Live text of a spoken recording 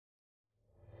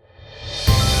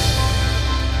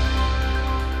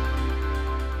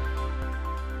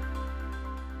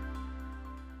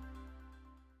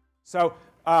So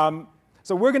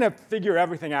we're going to figure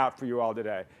everything out for you all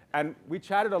today. And we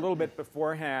chatted a little bit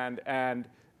beforehand, and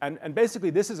basically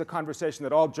this is a conversation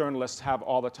that all journalists have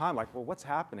all the time, like, well, what's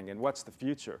happening and what's the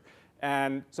future?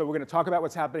 And so we're going to talk about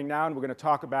what's happening now, and we're going to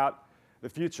talk about the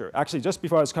future. Actually, just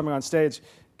before I was coming on stage,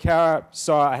 Kara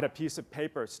saw I had a piece of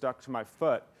paper stuck to my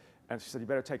foot, and she said, you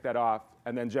better take that off.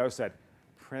 And then Joe said,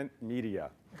 print media.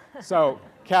 So,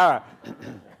 Kara,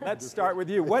 let's start with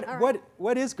you.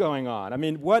 What is going on? I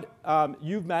mean,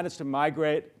 you've managed to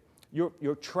migrate.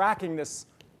 You're tracking this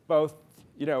both,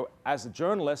 as a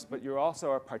journalist, but you're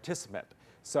also a participant.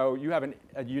 So you have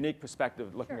a unique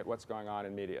perspective looking at what's going on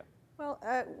in media. Well,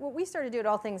 what we started to do at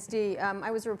All Things D,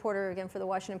 I was a reporter, again, for the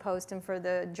Washington Post and for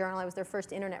the Journal. I was their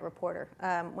first internet reporter.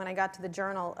 When I got to the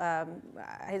Journal, I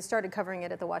had started covering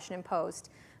it at the Washington Post.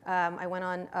 I went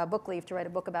on book leave to write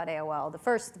a book about AOL, the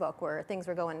first book where things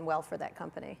were going well for that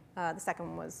company. The second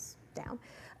one was down.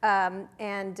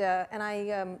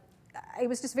 I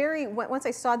was just once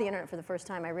I saw the internet for the first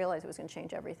time, I realized it was going to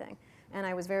change everything. And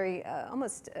I was very,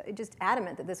 almost just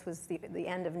adamant that this was the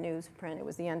end of newsprint. It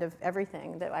was the end of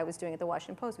everything that I was doing at the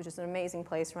Washington Post, which is an amazing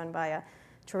place run by a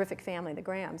terrific family, the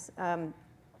Grahams. And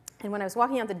when I was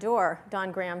walking out the door,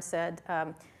 Don Graham said,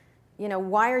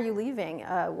 why are you leaving?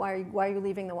 Why are you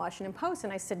leaving the Washington Post?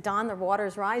 And I said, Don, the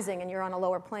water's rising, and you're on a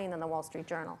lower plane than the Wall Street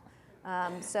Journal.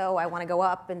 So I want to go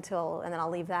up and then I'll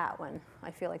leave that when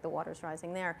I feel like the water's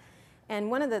rising there. And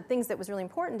one of the things that was really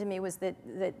important to me was that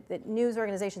news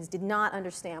organizations did not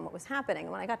understand what was happening.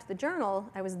 And when I got to the Journal,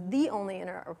 I was the only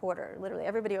internet reporter. Literally,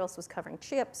 everybody else was covering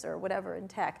chips or whatever in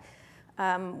tech.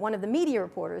 One of the media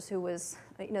reporters who was,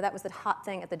 that was the hot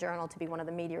thing at the Journal, to be one of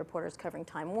the media reporters covering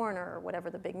Time Warner or whatever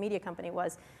the big media company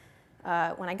was,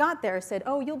 when I got there, said,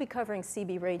 oh, you'll be covering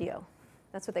CB radio.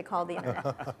 That's what they called the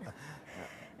internet.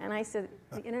 And I said,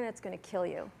 the internet's going to kill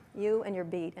you. You and your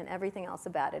beat and everything else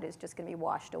about it is just going to be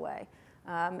washed away.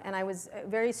 And I was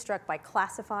very struck by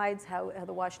classifieds, how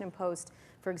the Washington Post,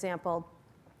 for example,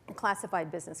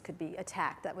 classified business could be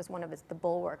attacked. That was one of the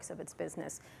bulwarks of its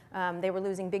business. They were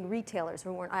losing big retailers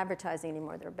who weren't advertising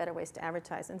anymore. There were better ways to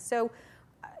advertise. And so,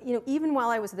 even while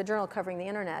I was at the Journal covering the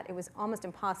internet, it was almost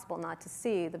impossible not to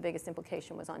see the biggest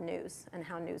implication was on news and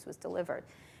how news was delivered.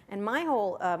 And my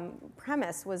whole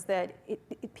premise was that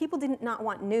people did not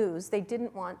want news. They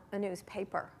didn't want a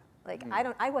newspaper. Like,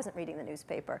 I wasn't reading the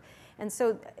newspaper. And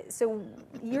so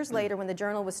years later, when the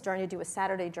Journal was starting to do a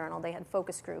Saturday Journal, they had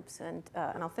focus groups, and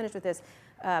I'll finish with this.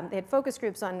 They had focus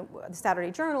groups on the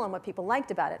Saturday Journal and what people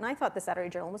liked about it. And I thought the Saturday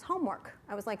Journal was homework.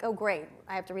 I was like, oh, great,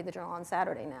 I have to read the Journal on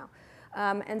Saturday now.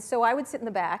 And so I would sit in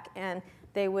the back, and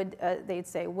they'd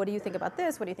say, what do you think about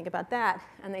this? What do you think about that?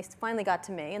 And they finally got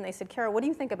to me, and they said, Kara, what do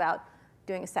you think about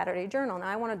doing a Saturday Journal? And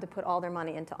I wanted to put all their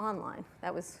money into online.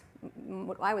 That was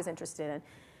what I was interested in.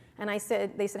 And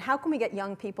they said, how can we get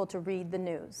young people to read the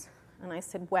news? And I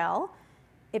said, well,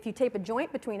 if you tape a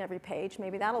joint between every page,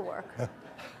 maybe that'll work.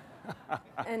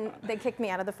 And they kicked me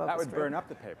out of the focus group. That would burn up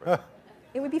the paper.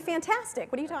 It would be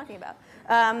fantastic. What are you talking about?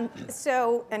 And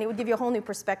it would give you a whole new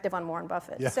perspective on Warren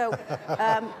Buffett. Yeah. So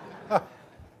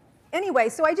anyway,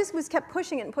 so I just kept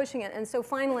pushing it and pushing it. And so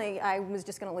finally, I was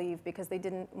just going to leave because they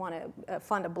didn't want to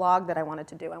fund a blog that I wanted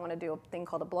to do. I wanted to do a thing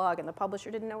called a blog, and the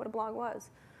publisher didn't know what a blog was.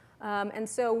 And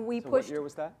so we pushed. What year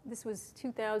was that? This was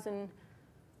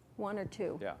 2001 or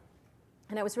 2. Yeah.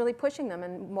 And I was really pushing them,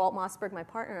 and Walt Mossberg, my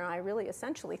partner, and I really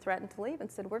essentially threatened to leave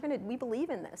and said, we believe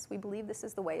in this. We believe this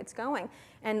is the way it's going.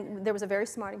 And there was a very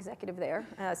smart executive there,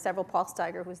 Paul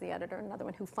Steiger, who was the editor, and another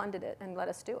one who funded it and let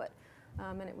us do it.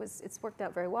 And it's worked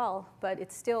out very well, but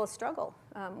it's still a struggle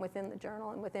within the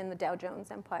Journal and within the Dow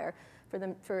Jones empire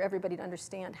for everybody to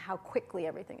understand how quickly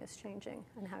everything is changing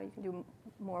and how you can do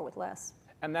more with less.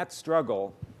 And that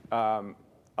struggle,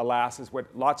 alas, is what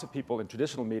lots of people in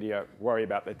traditional media worry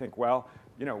about. They think, well,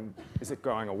 is it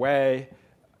going away?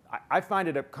 I find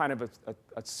it a kind of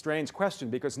a strange question,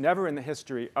 because never in the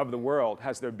history of the world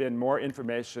has there been more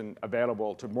information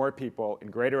available to more people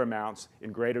in greater amounts,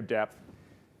 in greater depth,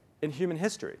 in human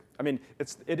history. I mean,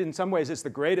 it in some ways is the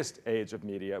greatest age of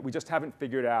media. We just haven't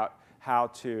figured out how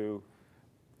to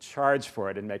charge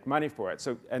for it and make money for it.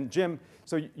 And Jim,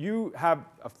 so you have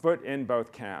a foot in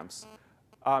both camps.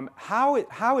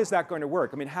 How is that going to work?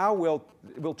 I mean, how will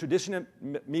traditional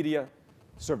media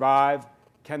survive?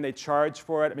 Can they charge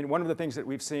for it? I mean, one of the things that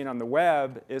we've seen on the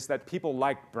web is that people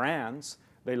like brands.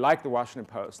 They like the Washington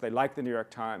Post. They like the New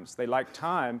York Times. They like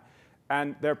Time.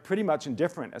 And they're pretty much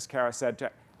indifferent, as Kara said,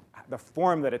 to the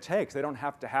form that it takes. They don't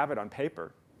have to have it on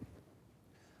paper.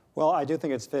 Well, I do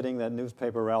think it's fitting that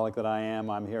newspaper relic that I am,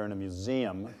 I'm here in a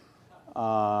museum.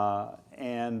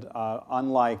 and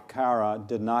unlike Kara,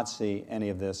 did not see any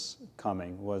of this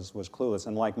coming, was clueless,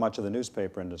 and like much of the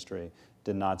newspaper industry,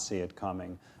 did not see it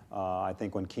coming. I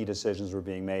think when key decisions were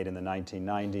being made in the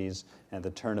 1990s and at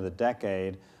the turn of the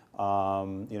decade, you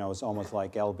know, it was almost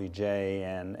like LBJ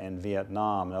and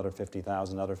Vietnam, another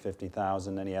 50,000, another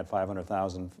 50,000, then he had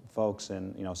 500,000 folks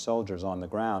and, you know, soldiers on the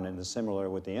ground. And it's similar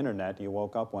with the internet. You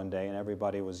woke up one day and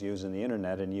everybody was using the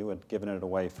internet and you had given it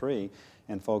away free,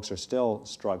 and folks are still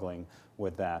struggling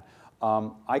with that.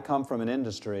 I come from an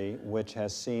industry which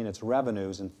has seen its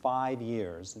revenues in 5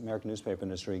 years, the American newspaper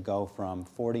industry, go from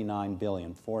 49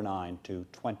 billion, 49, to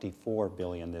 24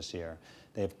 billion this year.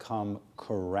 They've come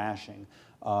crashing.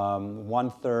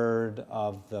 1/3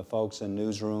 of the folks in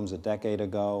newsrooms a decade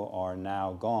ago are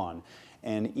now gone.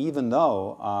 And even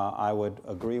though I would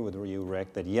agree with you,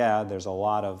 Rick, that yeah, there's a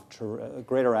lot of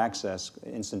greater access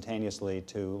instantaneously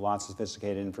to lots of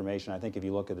sophisticated information, I think if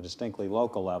you look at the distinctly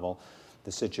local level,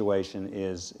 the situation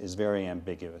is very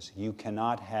ambiguous. You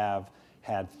cannot have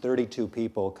had 32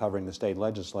 people covering the state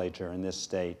legislature in this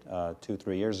state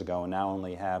 2-3 years ago and now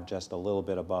only have just a little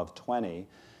bit above 20.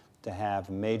 To have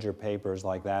major papers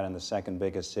like that in the second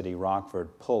biggest city,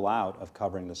 Rockford, pull out of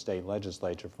covering the state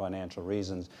legislature for financial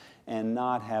reasons and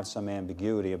not have some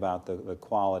ambiguity about the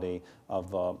quality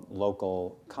of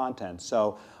local content.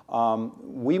 So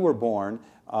we were born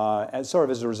as sort of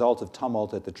as a result of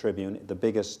tumult at the Tribune, the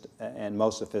biggest and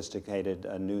most sophisticated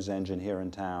news engine here in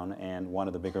town and one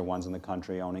of the bigger ones in the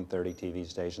country, owning 30 TV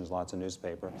stations, lots of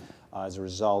newspaper. As a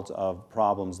result of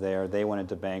problems there, they went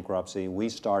into bankruptcy. We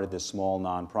started this small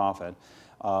nonprofit.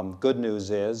 Good news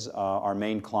is our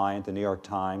main client, the New York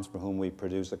Times, for whom we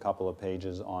produce a couple of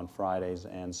pages on Fridays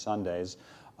and Sundays,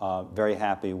 very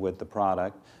happy with the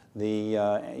product.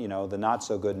 You know, the not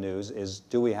so good news is,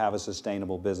 do we have a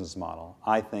sustainable business model?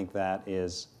 I think that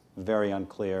is very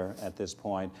unclear at this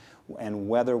point, and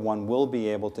whether one will be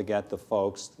able to get the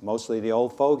folks, mostly the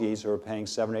old fogies who are paying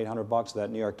 $700 or $800 for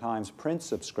that New York Times print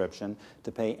subscription,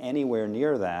 to pay anywhere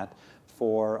near that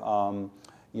for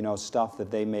you know, stuff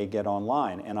that they may get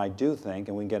online. And I do think,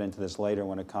 and we can get into this later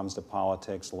when it comes to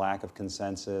politics, lack of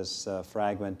consensus,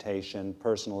 fragmentation,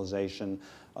 personalization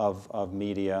of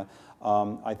media,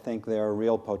 I think there are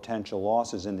real potential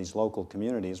losses in these local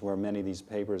communities where many of these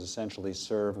papers essentially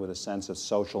serve with a sense of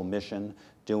social mission,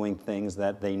 doing things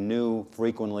that they knew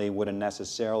frequently wouldn't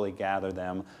necessarily gather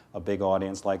them a big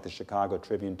audience, like the Chicago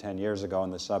Tribune 10 years ago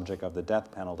on the subject of the death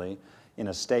penalty, in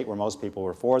a state where most people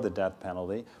were for the death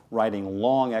penalty, writing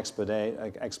long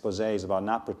exposés about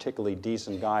not particularly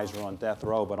decent guys who are on death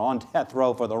row, but on death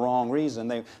row for the wrong reason.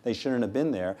 They shouldn't have been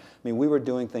there. I mean, we were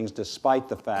doing things despite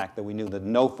the fact that we knew that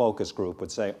no focus group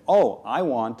would say, oh, I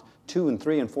want 2,000 and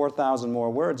 3,000 and 4,000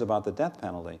 more words about the death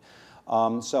penalty.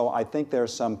 So I think there are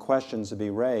some questions to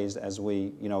be raised as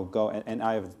we, you know, go, and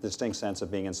I have a distinct sense of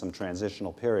being in some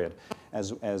transitional period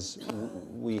as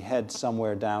we head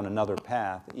somewhere down another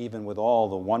path, even with all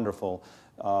the wonderful,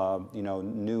 you know,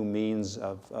 new means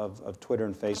of Twitter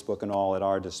and Facebook and all at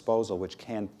our disposal, which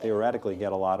can theoretically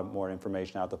get a lot of more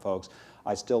information out to folks.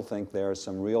 I still think there are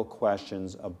some real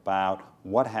questions about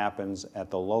what happens at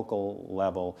the local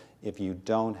level if you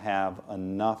don't have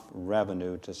enough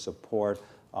revenue to support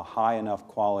a high enough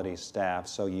quality staff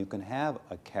so you can have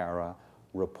a Kara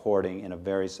reporting in a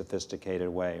very sophisticated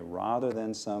way, rather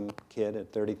than some kid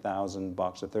at $30,000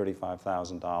 or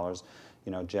 $35,000,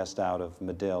 you know, just out of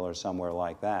Medill or somewhere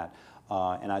like that.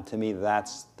 And to me,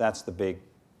 that's the big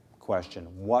question.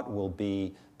 What will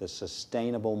be the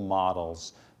sustainable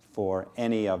models for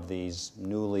any of these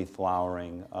newly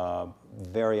flowering,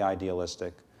 very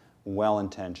idealistic,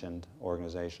 well-intentioned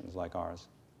organizations like ours?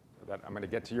 I'm going to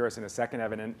get to yours in a second,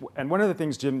 Evan. And one of the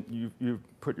things, Jim, you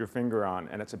put your finger on,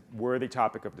 and it's a worthy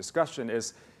topic of discussion,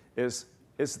 is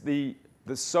the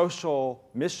social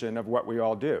mission of what we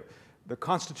all do. The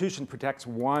Constitution protects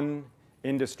one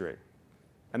industry,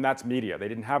 and that's media. They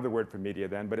didn't have the word for media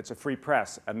then, but it's a free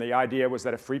press. And the idea was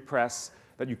that a free press,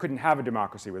 that you couldn't have a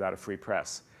democracy without a free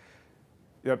press.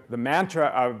 The mantra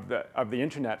of the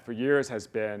internet for years has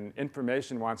been,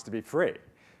 information wants to be free.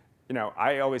 You know,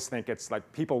 I always think it's like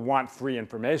people want free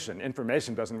information.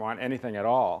 Information doesn't want anything at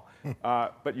all.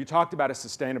 But you talked about a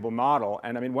sustainable model,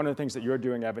 and I mean, one of the things that you're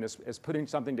doing, Evan, is putting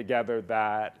something together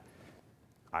that,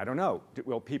 I don't know,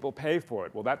 will people pay for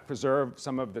it? Will that preserve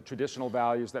some of the traditional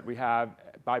values that we have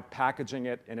by packaging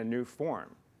it in a new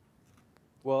form?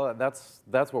 Well, that's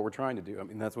what we're trying to do. I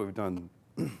mean, that's what we've done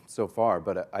so far,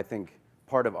 but I think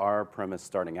part of our premise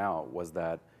starting out was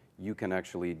that you can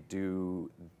actually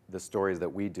do the stories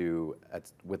that we do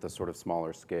with a sort of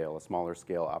smaller scale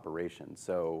operation.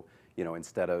 So, you know,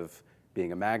 instead of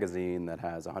being a magazine that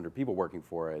has 100 people working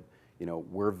for it, you know,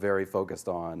 we're very focused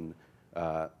on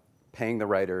paying the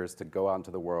writers to go out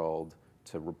into the world,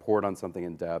 to report on something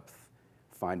in depth,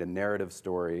 find a narrative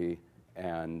story,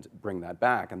 and bring that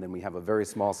back. And then we have a very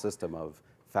small system of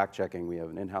fact-checking. We have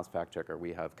an in-house fact-checker.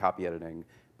 We have copy editing.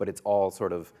 But it's all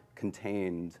sort of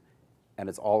contained, and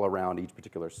it's all around each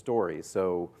particular story.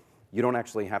 So you don't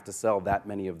actually have to sell that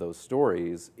many of those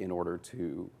stories in order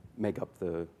to make up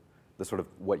the sort of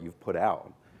what you've put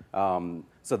out.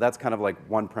 So that's kind of like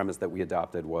one premise that we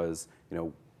adopted was, you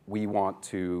know, we want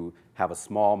to have a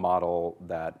small model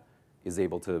that is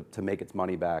able to make its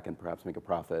money back and perhaps make a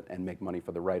profit and make money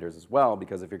for the writers as well,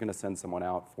 because if you're going to send someone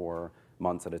out for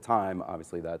months at a time,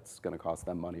 obviously that's going to cost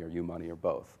them money or you money or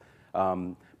both.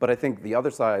 But I think the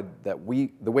other side that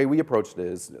the way we approached it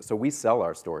is, so we sell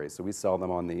our stories. So we sell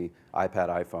them on the iPad,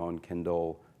 iPhone,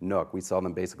 Kindle, Nook. We sell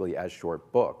them basically as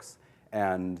short books.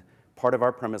 And part of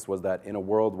our premise was that in a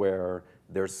world where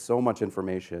there's so much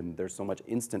information, there's so much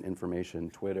instant information,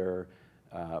 Twitter,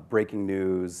 breaking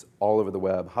news, all over the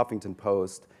web, Huffington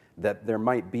Post, that there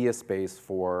might be a space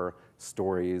for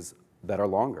stories that are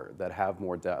longer, that have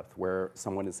more depth, where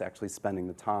someone is actually spending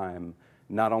the time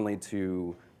not only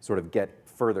to sort of get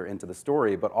further into the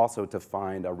story, but also to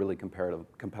find a really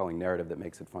compelling narrative that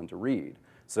makes it fun to read.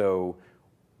 So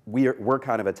we're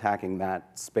kind of attacking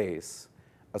that space,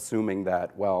 assuming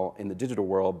that, well, in the digital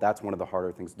world, that's one of the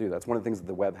harder things to do. That's one of the things that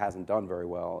the web hasn't done very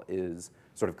well, is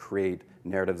sort of create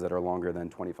narratives that are longer than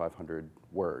 2,500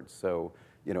 words. So,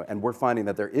 you know, and we're finding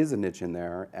that there is a niche in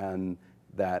there, and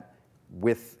that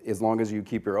as long as you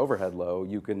keep your overhead low,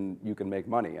 you can make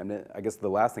money. And I guess the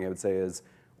last thing I would say is,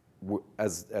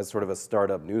 as sort of a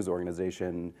startup news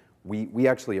organization, we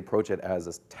actually approach it as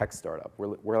a tech startup.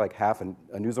 We're like half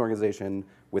a news organization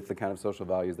with the kind of social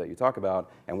values that you talk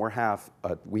about, and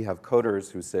we have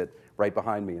coders who sit right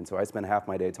behind me, and so I spend half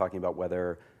my day talking about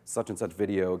whether such and such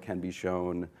video can be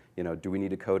shown, you know, do we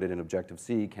need to code it in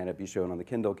Objective-C? Can it be shown on the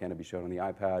Kindle? Can it be shown on the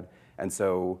iPad? And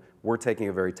so we're taking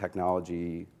a very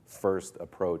technology-first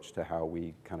approach to how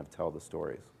we kind of tell the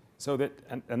stories. So that,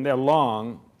 and they're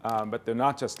long, but they're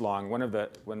not just long.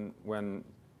 When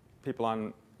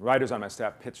writers on my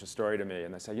staff pitch a story to me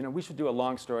and they say, you know, we should do a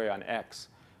long story on X,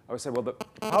 I would say, well, the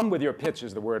problem with your pitch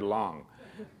is the word long.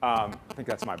 I think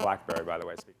that's my BlackBerry, by the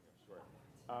way, speaking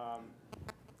of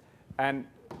short.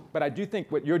 But I do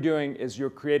think what you're doing is you're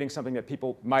creating something that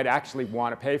people might actually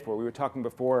want to pay for. We were talking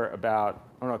before about,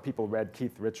 I don't know if people read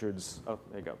Keith Richards', oh,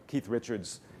 there you go, Keith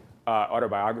Richards'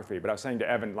 autobiography, but I was saying to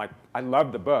Evan, like, I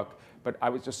loved the book, but I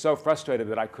was just so frustrated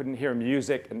that I couldn't hear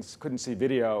music and couldn't see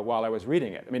video while I was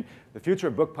reading it. I mean, the future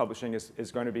of book publishing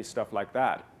is going to be stuff like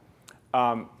that.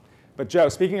 But Joe,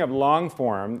 speaking of long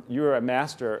form, you're a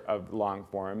master of long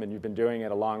form, and you've been doing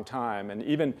it a long time. And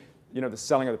even, you know, the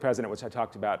Selling of the President, which I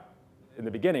talked about in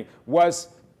the beginning, was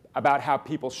about how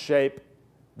people shape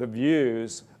the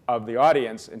views of the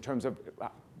audience in terms of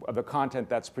the content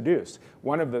that's produced.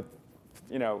 One of the,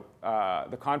 you know,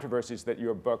 the controversies that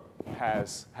your book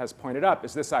has pointed up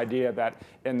is this idea that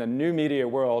in the new media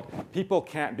world, people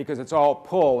can't, because it's all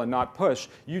pull and not push,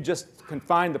 you just can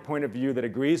find the point of view that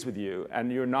agrees with you,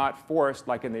 and you're not forced,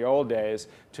 like in the old days,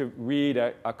 to read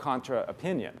a contra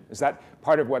opinion. Is that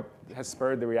part of what has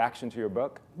spurred the reaction to your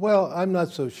book? Well, I'm not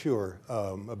so sure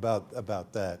about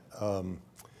that.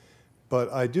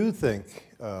 But I do think,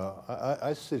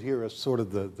 I sit here as sort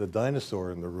of the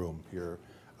dinosaur in the room here.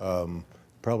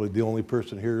 Probably the only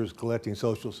person here who's collecting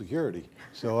Social Security.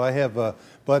 So I have,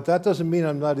 but that doesn't mean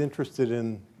I'm not interested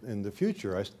in the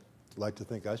future. I like to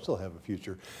think I still have a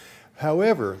future.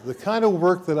 However, the kind of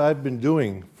work that I've been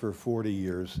doing for 40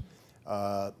 years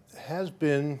has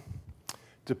been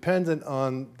dependent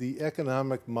on the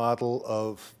economic model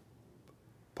of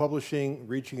publishing,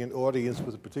 reaching an audience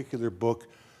with a particular book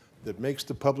that makes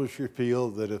the publisher feel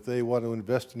that if they want to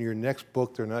invest in your next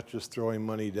book, they're not just throwing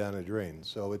money down a drain.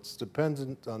 So it's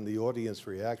dependent on the audience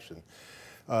reaction.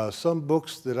 Some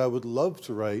books that I would love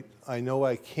to write, I know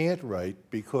I can't write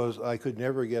because I could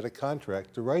never get a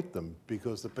contract to write them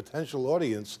because the potential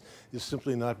audience is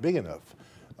simply not big enough.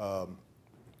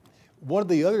 One of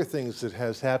the other things that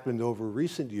has happened over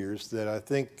recent years that I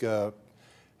think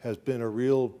has been a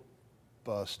real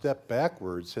step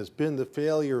backwards has been the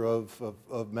failure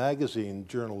of magazine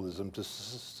journalism to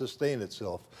sustain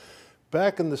itself.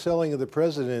 Back in the Selling of the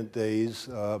President days,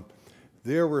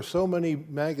 there were so many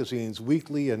magazines,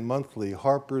 weekly and monthly,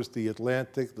 Harper's, The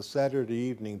Atlantic, the Saturday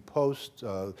Evening Post,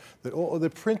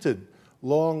 that printed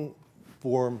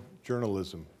long-form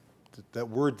journalism. That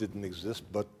word didn't exist,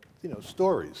 but you know,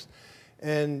 stories.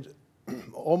 And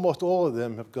almost all of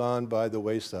them have gone by the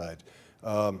wayside.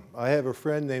 I have a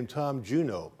friend named Tom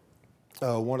Juneau,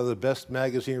 one of the best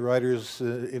magazine writers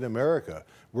in America,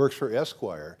 works for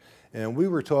Esquire. And we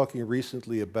were talking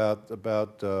recently about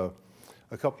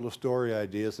a couple of story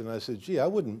ideas, and I said, gee, I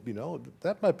wouldn't,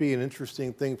 that might be an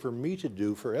interesting thing for me to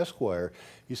do for Esquire.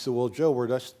 He said, well, Joe, we're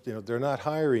just, they're not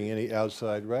hiring any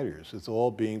outside writers. It's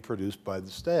all being produced by the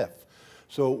staff.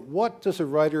 So what does a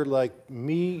writer like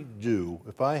me do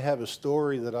if I have a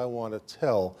story that I want to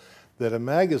tell that a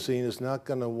magazine is not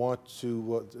going to want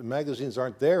to, magazines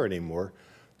aren't there anymore.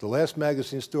 The last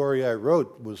magazine story I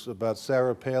wrote was about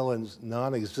Sarah Palin's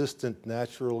non-existent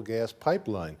natural gas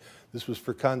pipeline. This was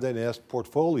for Condé Nast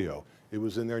Portfolio. It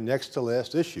was in their next to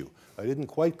last issue. I didn't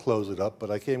quite close it up,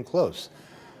 but I came close.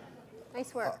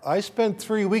 Nice work. I spent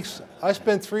 3 weeks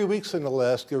in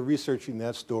Alaska researching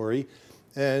that story,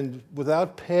 and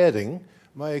without padding,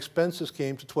 my expenses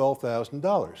came to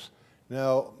 $12,000.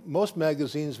 Now, most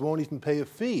magazines won't even pay a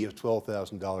fee of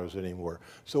 $12,000 anymore.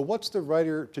 So what's the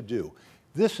writer to do?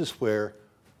 This is where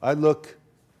I look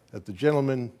at the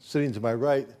gentleman sitting to my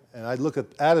right, and I look at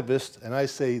Atavist, and I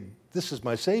say, this is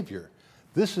my savior.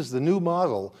 This is the new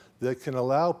model that can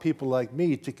allow people like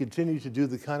me to continue to do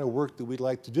the kind of work that we'd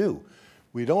like to do.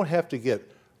 We don't have to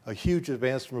get a huge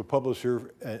advance from a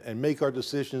publisher and make our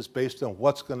decisions based on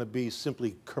what's going to be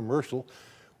simply commercial.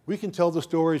 We can tell the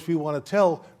stories we want to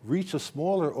tell, reach a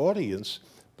smaller audience,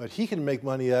 but he can make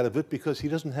money out of it because he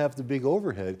doesn't have the big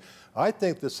overhead. I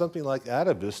think that something like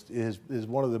Atavist is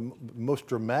one of the most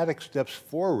dramatic steps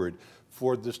forward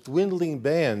for this dwindling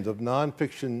band of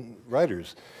nonfiction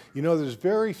writers. There's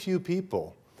very few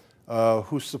people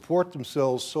who support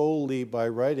themselves solely by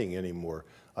writing anymore.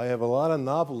 I have a lot of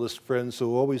novelist friends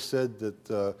who always said that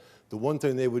the one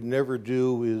thing they would never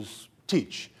do is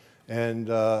teach. And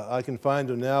I can find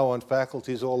them now on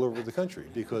faculties all over the country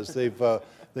because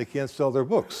they can't sell their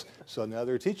books, so now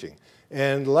they're teaching.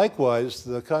 And likewise,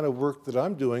 the kind of work that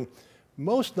I'm doing,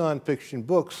 most nonfiction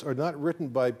books are not written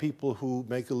by people who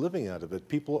make a living out of it.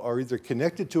 People are either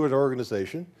connected to an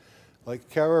organization, like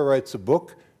Kara writes a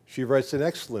book, she writes an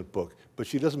excellent book, but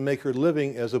she doesn't make her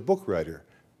living as a book writer.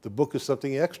 The book is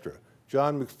something extra.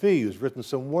 John McPhee, who's written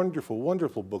some wonderful,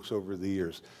 wonderful books over the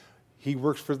years, he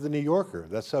works for The New Yorker.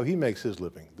 That's how he makes his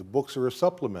living. The books are a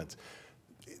supplement.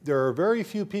 There are very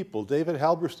few people. David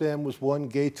Halberstam was one.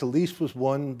 Gay Talese was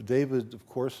one. David, of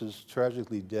course, is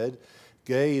tragically dead.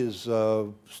 Gay is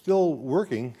still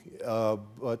working,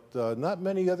 but not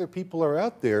many other people are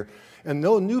out there. And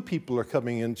no new people are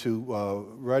coming into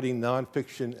writing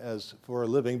nonfiction for a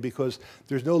living because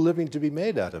there's no living to be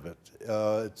made out of it.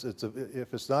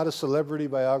 If it's not a celebrity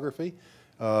biography,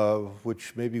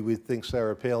 which maybe we think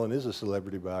Sarah Palin is a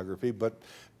celebrity biography, but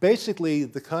basically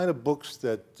the kind of books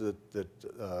that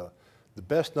the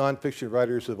best nonfiction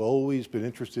writers have always been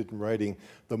interested in writing,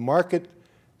 the market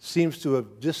seems to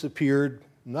have disappeared,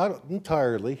 not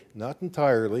entirely.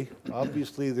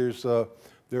 Obviously, there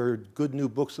are good new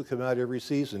books that come out every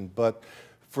season, but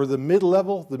for the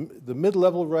mid-level, the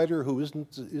mid-level writer who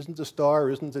isn't a star,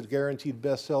 isn't a guaranteed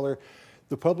bestseller,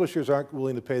 the publishers aren't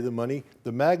willing to pay the money.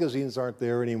 The magazines aren't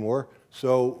there anymore.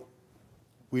 So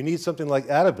we need something like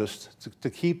Atavist to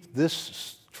keep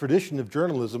this tradition of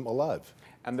journalism alive.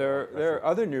 And there are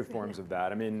other new forms of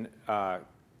that. I mean,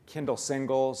 Kindle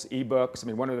singles, ebooks. I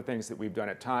mean, one of the things that we've done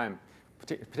at Time,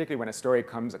 particularly when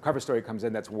a cover story comes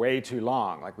in that's way too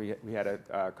long. Like we had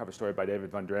a cover story by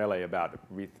David Vendrelli about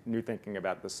new thinking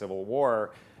about the Civil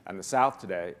War and the South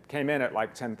today. It came in at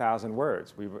like 10,000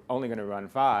 words. We were only going to run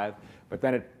 5, but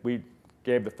then we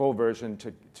gave the full version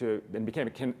and became a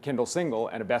Kindle single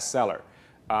and a bestseller.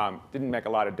 Didn't make a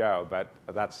lot of dough, but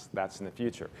that's in the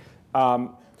future.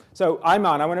 So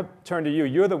Ayman, I want to turn to you.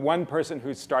 You're the one person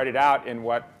who started out in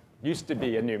what used to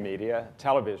be a new media,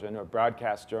 television or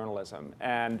broadcast journalism.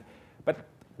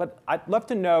 But I'd love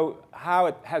to know how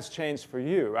it has changed for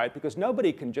you, right? Because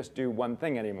nobody can just do one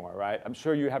thing anymore, right? I'm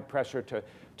sure you have pressure to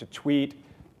tweet,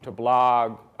 to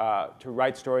blog, to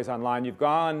write stories online.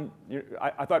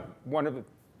 I thought one of the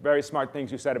very smart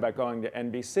things you said about going to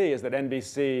NBC is that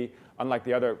NBC, unlike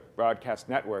the other broadcast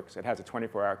networks, it has a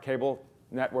 24-hour cable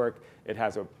network, it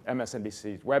has a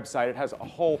MSNBC website, it has a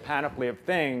whole panoply of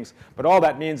things, but all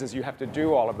that means is you have to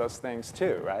do all of those things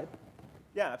too, right?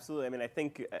 Yeah, absolutely. I mean, I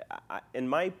think, in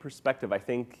my perspective, I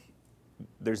think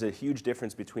there's a huge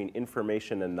difference between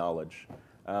information and knowledge.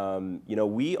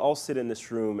 We all sit in this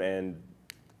room and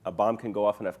a bomb can go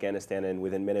off in Afghanistan and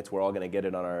within minutes we're all going to get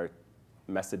it on our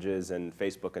messages and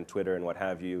Facebook and Twitter and what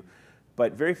have you.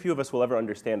 But very few of us will ever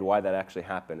understand why that actually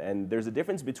happened. And there's a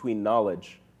difference between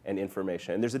knowledge and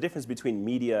information. And there's a difference between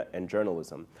media and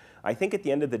journalism. I think at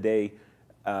the end of the day,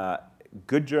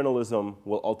 good journalism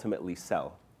will ultimately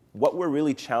sell. What we're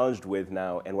really challenged with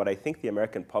now, and what I think the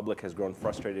American public has grown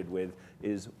frustrated with,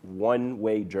 is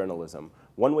one-way journalism.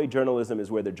 One-way journalism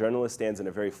is where the journalist stands in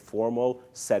a very formal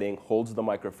setting, holds the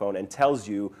microphone, and tells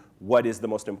you what is the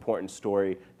most important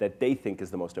story that they think is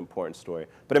the most important story.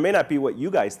 But it may not be what you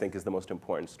guys think is the most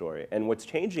important story. And what's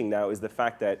changing now is the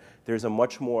fact that there's a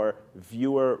much more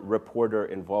viewer-reporter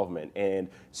involvement. And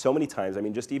so many times, I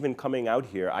mean, just even coming out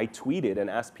here, I tweeted and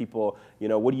asked people, you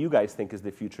know, what do you guys think is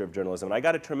the future of journalism? And I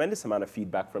got a tremendous amount of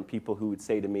feedback from people who would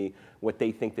say to me what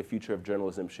they think the future of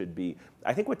journalism should be.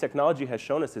 I think what technology has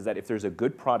shown us is that if there's a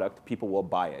good product, people will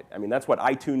buy it. I mean, that's what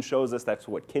iTunes shows us, that's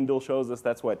what Kindle shows us,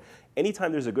 that's what,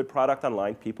 anytime there's a good product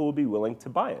online, people will be willing to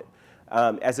buy it.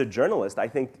 As a journalist, I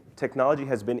think technology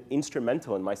has been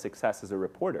instrumental in my success as a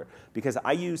reporter because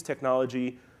I use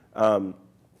technology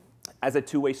as a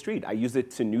two-way street. I use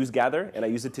it to news gather and I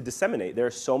use it to disseminate. There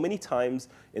are so many times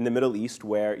in the Middle East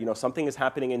where something is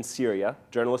happening in Syria.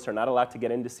 Journalists are not allowed to get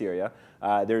into Syria.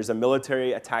 There's a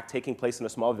military attack taking place in a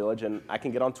small village, and I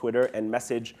can get on Twitter and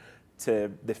message to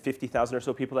the 50,000 or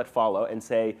so people that follow and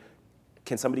say,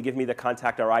 can somebody give me the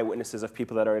contact or eyewitnesses of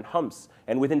people that are in Homs?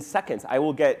 And within seconds, I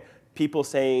will get people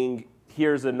saying,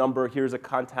 here's a number, here's a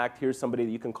contact, here's somebody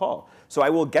that you can call. So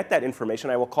I will get that information,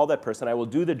 I will call that person, I will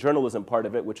do the journalism part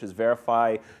of it, which is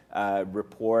verify,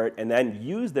 report, and then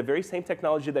use the very same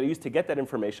technology that I used to get that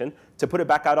information to put it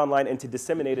back out online and to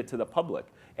disseminate it to the public.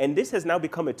 And this has now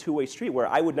become a two-way street where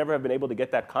I would never have been able to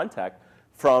get that contact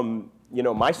from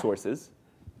my sources.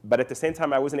 But at the same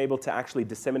time, I wasn't able to actually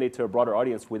disseminate to a broader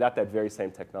audience without that very same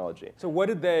technology. So what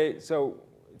did they, so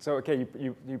okay,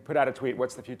 you put out a tweet,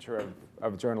 what's the future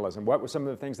of journalism? What were some of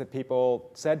the things that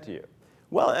people said to you?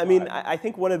 Well, I mean, I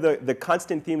think one of the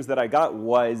constant themes that I got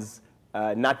was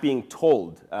not being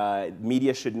told.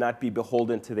 Media should not be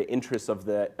beholden to the interests of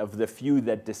the few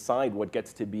that decide what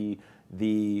gets to be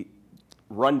the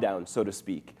rundown, so to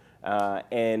speak.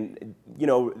 And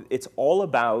it's all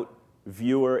about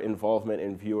viewer involvement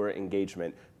and viewer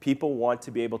engagement. People want to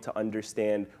be able to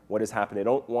understand what has happened. They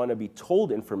don't want to be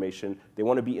told information. They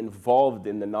want to be involved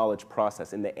in the knowledge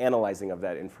process, in the analyzing of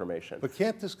that information. But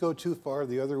can't this go too far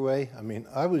the other way? I mean,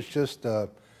 I was just on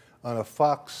a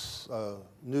Fox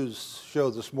News show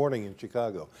this morning in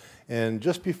Chicago, and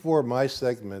just before my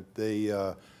segment, they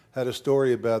had a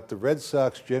story about the Red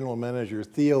Sox general manager,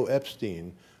 Theo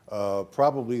Epstein,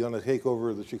 probably going to take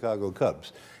over the Chicago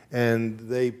Cubs. And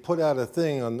they put out a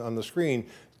thing on the screen,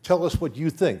 tell us what you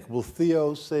think. Will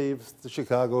Theo save the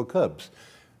Chicago Cubs?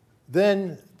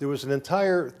 Then there was an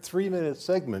entire 3-minute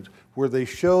segment where they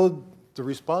showed the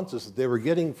responses that they were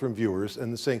getting from viewers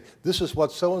and saying, this is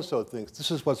what so-and-so thinks,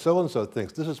 this is what so-and-so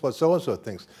thinks, this is what so-and-so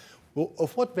thinks. Well,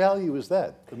 of what value is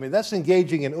that? I mean, that's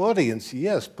engaging an audience,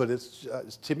 yes, but it's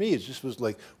to me, it just was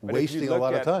like wasting a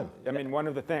lot of time. I mean, one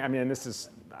of the things, I mean, this is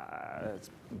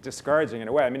it's discouraging in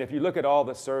a way. I mean, if you look at all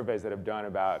the surveys that have done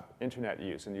about internet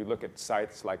use, and you look at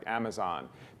sites like Amazon,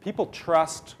 people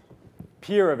trust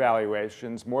peer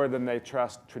evaluations more than they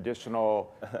trust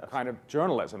traditional kind of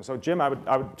journalism. So Jim, I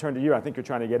would turn to you. I think you're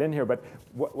trying to get in here, but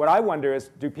what I wonder is,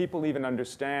 do people even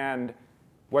understand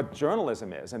what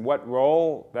journalism is and what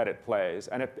role that it plays?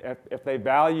 And if they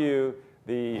value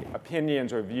the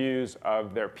opinions or views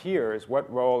of their peers,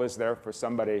 what role is there for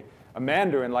somebody, a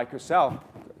Mandarin like yourself,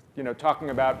 talking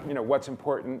about what's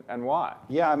important and why?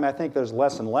 Yeah, I mean, I think there's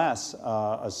less and less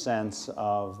a sense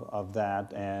of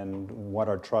that and what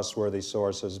are trustworthy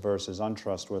sources versus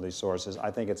untrustworthy sources. I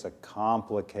think it's a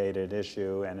complicated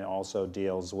issue, and it also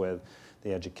deals with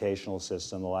the educational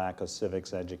system, the lack of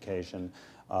civics education,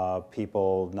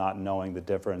 people not knowing the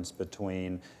difference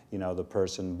between the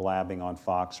person blabbing on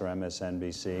Fox or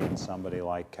MSNBC and somebody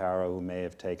like Kara who may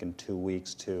have taken 2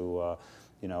 weeks to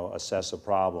assess a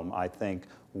problem. I think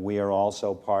we are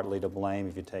also partly to blame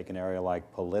if you take an area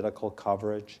like political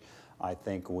coverage. I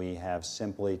think we have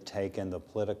simply taken the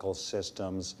political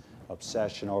system's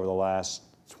obsession over the last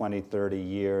 20, 30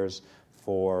 years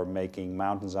for making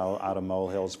mountains out of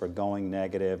molehills, for going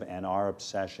negative, and our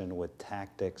obsession with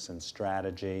tactics and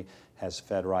strategy has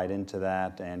fed right into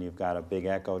that, and you've got a big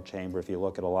echo chamber. If you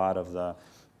look at a lot of the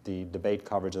debate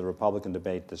coverage of the Republican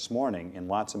debate this morning in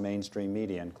lots of mainstream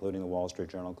media, including the Wall Street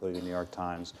Journal, including the New York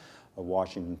Times, the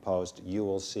Washington Post, you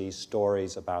will see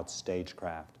stories about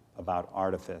stagecraft, about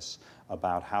artifice,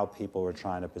 about how people were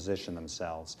trying to position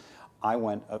themselves. I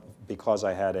went, because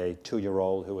I had a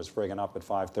 2-year-old who was frigging up at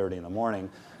 5:30 in the morning,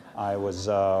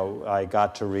 I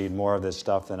got to read more of this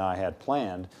stuff than I had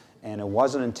planned, and it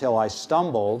wasn't until I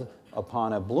stumbled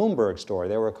upon a Bloomberg story.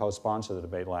 They were a co-sponsor of the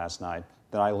debate last night.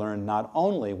 that I learned not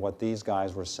only what these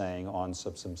guys were saying on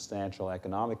some substantial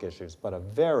economic issues, but a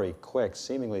very quick,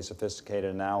 seemingly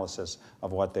sophisticated analysis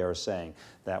of what they were saying.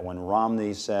 That when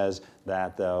Romney says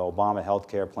that the Obama health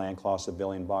care plan costs $1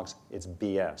 billion, it's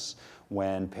BS.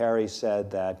 When Perry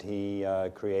said that he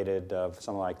created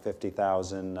something like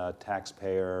 50,000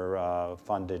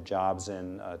 taxpayer-funded jobs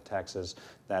in Texas,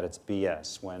 that it's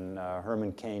BS. When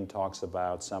Herman Cain talks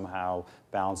about somehow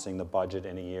balancing the budget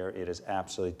in a year, it is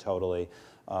absolutely, totally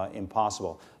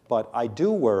impossible. But I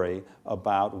do worry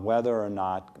about whether or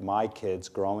not my kids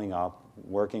growing up,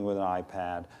 working with an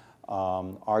iPad,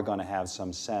 are going to have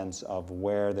some sense of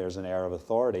where there's an air of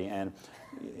authority. And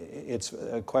it's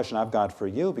a question I've got for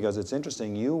you, because it's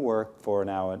interesting. You work for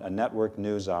now a network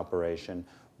news operation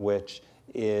which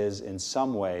is in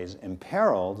some ways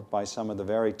imperiled by some of the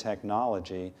very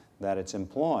technology that it's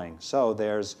employing. So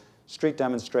there's street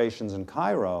demonstrations in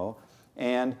Cairo,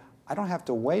 and I don't have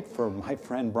to wait for my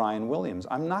friend Brian Williams.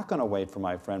 I'm not going to wait for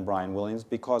my friend Brian Williams,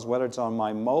 because whether it's on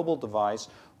my mobile device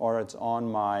or it's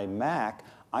on my Mac,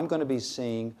 I'm going to be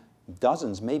seeing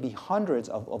dozens, maybe hundreds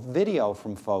of video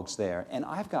from folks there, and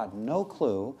I've got no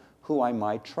clue who I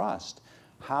might trust.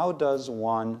 How does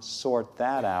one sort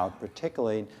that out,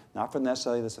 particularly not for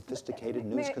necessarily the sophisticated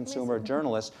news consumer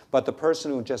journalist, but the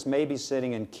person who just may be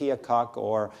sitting in Keokuk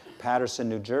or Paterson,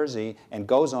 New Jersey, and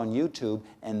goes on YouTube,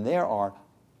 and there are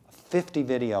 50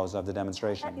 videos of the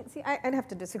demonstration? See, I'd have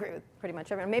to disagree with pretty much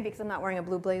everyone. Maybe because I'm not wearing a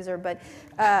blue blazer, but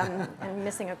I'm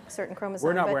missing a certain chromosome.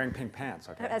 We're not wearing pink pants,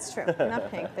 okay? That's true. They're not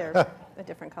pink. They're a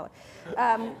different color.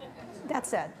 That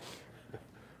said,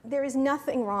 there is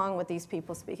nothing wrong with these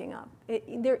people speaking up.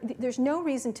 There's no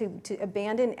reason to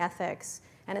abandon ethics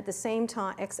and at the same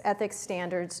time ethics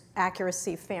standards,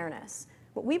 accuracy, fairness.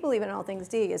 What we believe in All Things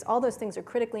D is all those things are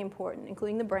critically important,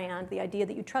 including the brand, the idea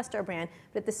that you trust our brand,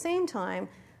 but at the same time,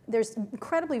 there's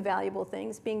incredibly valuable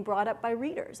things being brought up by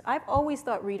readers. I've always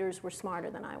thought readers were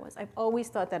smarter than I was. I've always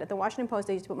thought that. At the Washington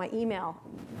Post, I used to put my email,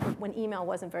 when email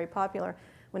wasn't very popular,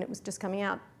 when it was just coming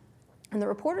out. And the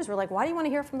reporters were like, why do you want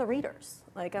to hear from the readers?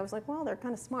 Like, I was like, well, they're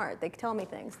kind of smart. They tell me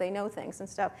things. They know things and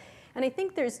stuff. And I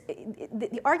think there's,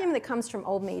 the argument that comes from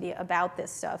old media about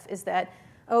this stuff is that,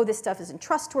 oh, this stuff isn't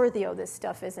trustworthy. Oh, this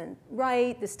stuff isn't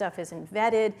right. This stuff isn't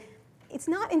vetted. It's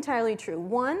not entirely true.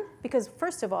 One, because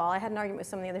first of all, I had an argument with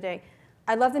someone the other day.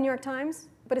 I love the New York Times,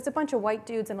 but it's a bunch of white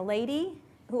dudes and a lady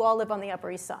who all live on the Upper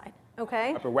East Side,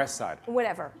 okay? Upper West Side.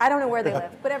 Whatever. I don't know where they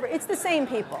live. Whatever. It's the same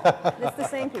people. It's the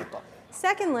same people.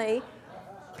 Secondly,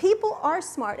 people are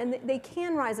smart, and they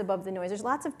can rise above the noise. There's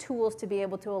lots of tools to be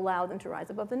able to allow them to rise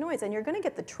above the noise. And you're going to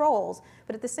get the trolls,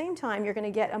 but at the same time, you're going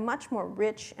to get a much more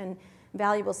rich and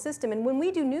valuable system. And when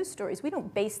we do news stories, we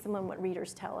don't base them on what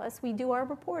readers tell us. We do our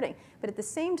reporting. But at the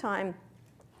same time,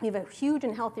 we have a huge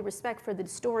and healthy respect for the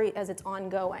story as it's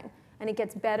ongoing. And it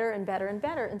gets better and better and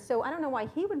better. And so I don't know why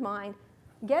he would mind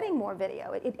getting more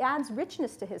video. It adds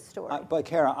richness to his story. But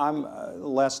Kara,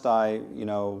 lest I,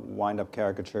 wind up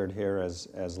caricatured here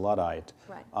as Luddite.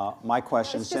 Right. My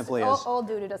question simply is, old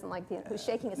dude who doesn't like who's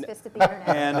shaking his fist at the internet.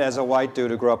 and as a white dude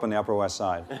who grew up on the Upper West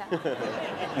Side,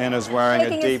 and is wearing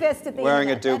Shaking his fist at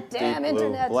the deep blue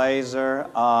internet. blazer.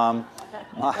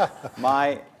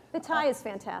 The tie is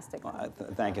fantastic.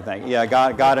 Thank you. Yeah,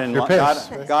 got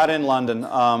in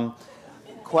London.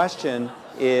 Question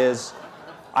is,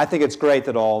 I think it's great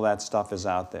that all that stuff is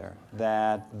out there,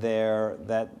 that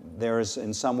there is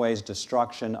in some ways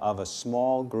destruction of a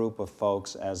small group of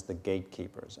folks as the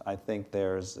gatekeepers. I think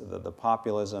there's the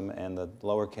populism and the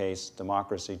lowercase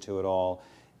democracy to it all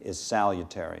is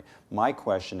salutary. My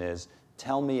question is,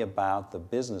 tell me about the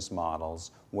business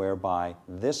models whereby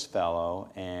this fellow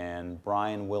and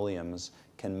Brian Williams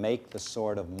can make the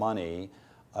sort of money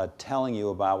telling you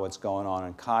about what's going on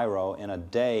in Cairo in a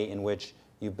day in which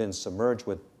you've been submerged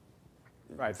with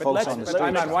folks on the street.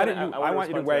 I want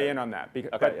you to weigh in on that. Because,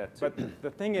 okay, but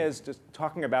the thing is, just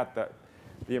talking about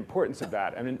the importance of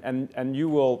that, and you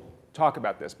will talk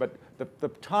about this, but the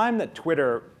time that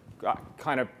Twitter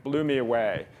kind of blew me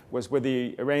away was with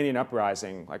the Iranian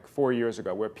uprising like 4 years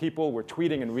ago, where people were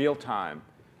tweeting in real time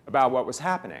about what was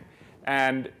happening.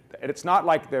 And it's not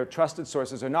like they're trusted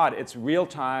sources or not, it's real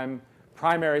time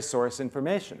primary source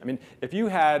information. I mean, if you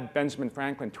had Benjamin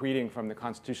Franklin tweeting from the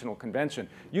Constitutional Convention,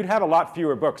 you'd have a lot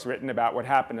fewer books written about what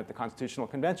happened at the Constitutional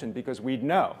Convention because we'd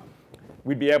know.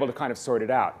 We'd be able to kind of sort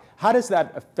it out. How does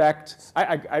that affect,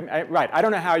 right, I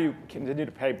don't know how you continue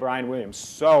to pay Brian Williams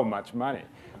so much money,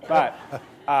 but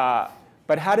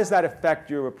But how does that affect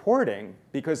your reporting?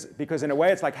 Because in a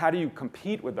way, it's like, how do you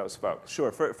compete with those folks? Sure.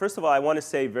 First of all, I want to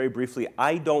say very briefly,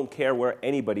 I don't care where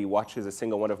anybody watches a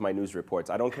single one of my news reports.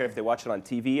 I don't care if they watch it on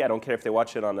TV. I don't care if they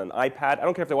watch it on an iPad. I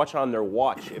don't care if they watch it on their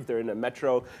watch. If they're in a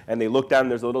metro and they look down,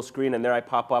 there's a little screen, and there I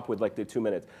pop up with like the 2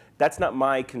 minutes. That's not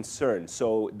my concern.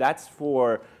 So that's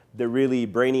for the really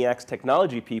brainiacs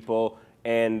technology people,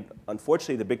 and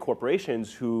unfortunately the big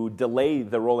corporations who delay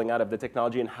the rolling out of the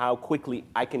technology and how quickly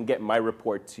I can get my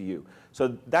report to you.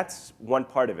 So that's one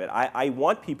part of it. I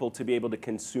want people to be able to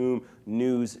consume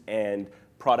news and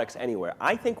products anywhere.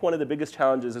 I think one of the biggest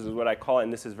challenges is what I call it,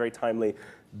 and this is very timely,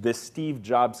 the Steve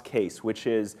Jobs case, which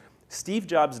is Steve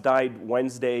Jobs died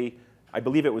Wednesday, I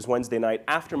believe it was Wednesday night,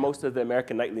 after most of the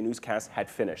American nightly newscasts had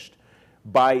finished.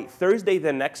 By Thursday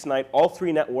the next night, all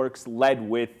 3 networks led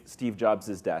with Steve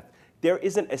Jobs' death. There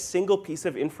isn't a single piece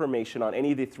of information on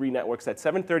any of the 3 networks at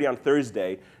 7:30 on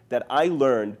Thursday that I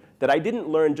learned that I didn't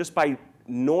learn just by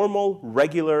normal,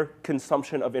 regular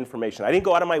consumption of information. I didn't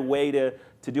go out of my way to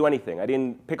do anything. I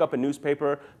didn't pick up a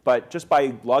newspaper, but just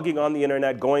by logging on the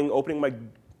internet, opening my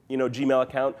Gmail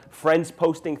account, friends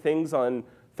posting things on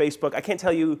Facebook. I can't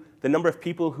tell you the number of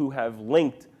people who have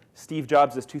linked Steve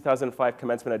Jobs' 2005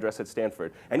 commencement address at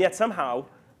Stanford. And yet somehow,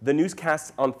 the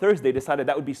newscasts on Thursday decided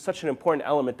that would be such an important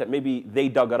element that maybe they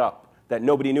dug it up, that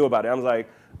nobody knew about it. I was like,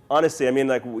 honestly, I mean,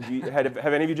 like,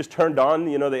 have any of you just turned on,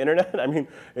 the internet? I mean,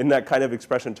 in that kind of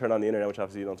expression, turn on the internet, which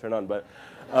obviously you don't turn on. But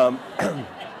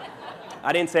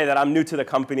I didn't say that I'm new to the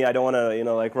company. I don't want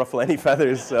to, like, ruffle any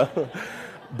feathers. So.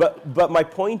 But my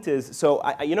point is, so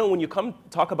when you come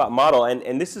talk about model,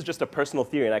 and this is just a personal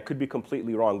theory, and I could be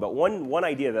completely wrong, but one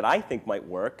idea that I think might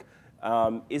work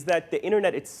is that the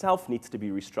internet itself needs to be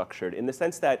restructured in the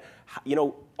sense that,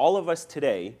 all of us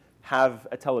today have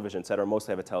a television set, or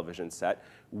mostly have a television set,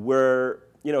 where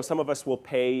some of us will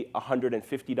pay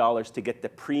 $150 to get the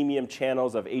premium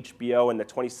channels of HBO and the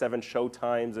 27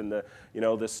 Showtimes and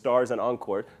the Stars and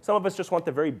Encore. Some of us just want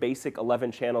the very basic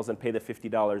 11 channels and pay the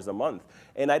 $50 a month.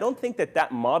 And I don't think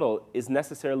that model is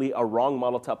necessarily a wrong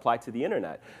model to apply to the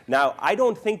internet. Now, I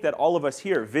don't think that all of us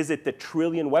here visit the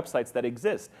trillion websites that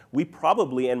exist. We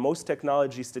probably, and most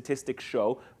technology statistics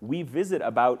show, we visit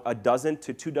about a dozen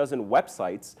to 24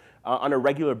 websites on a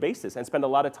regular basis and spend a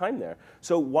lot of time there.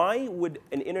 So why would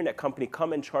an internet company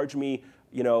come and charge me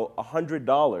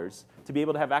 $100 to be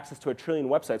able to have access to a trillion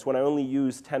websites when I only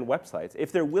use 10 websites?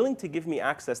 If they're willing to give me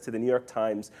access to the New York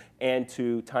Times and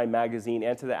to Time Magazine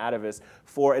and to the Atavist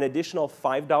for an additional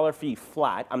 $5 fee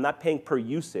flat, I'm not paying per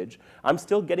usage, I'm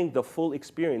still getting the full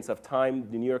experience of Time,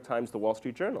 the New York Times, the Wall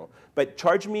Street Journal. But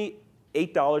charge me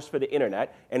 $8 for the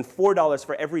internet and $4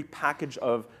 for every package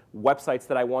of websites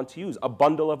that I want to use, a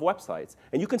bundle of websites.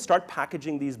 And you can start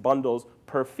packaging these bundles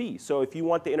per fee. So if you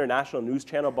want the international news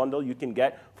channel bundle, you can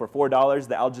get for $4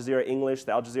 the Al Jazeera English,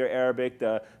 the Al Jazeera Arabic,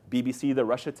 the BBC, the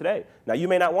Russia Today. Now you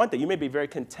may not want that. You may be very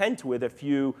content with a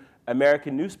few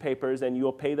American newspapers and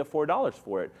you'll pay the $4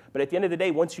 for it. But at the end of the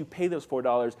day, once you pay those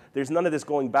 $4, there's none of this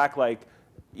going back like,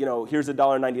 here's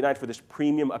 $1.99 for this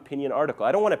premium opinion article.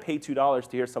 I don't want to pay $2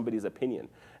 to hear somebody's opinion.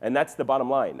 And that's the bottom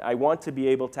line. I want to be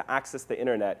able to access the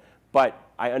internet, but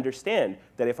I understand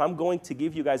that if I'm going to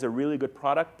give you guys a really good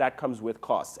product, that comes with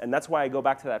costs. And that's why I go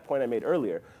back to that point I made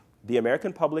earlier. The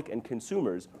American public and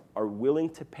consumers are willing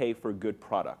to pay for good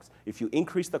products. If you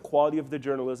increase the quality of the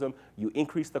journalism, you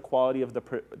increase the quality of the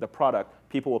product,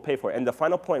 people will pay for it. And the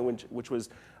final point, which was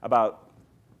about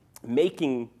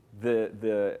making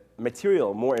the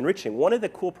material more enriching. One of the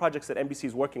cool projects that NBC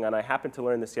is working on, I happened to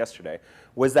learn this yesterday,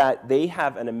 was that they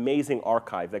have an amazing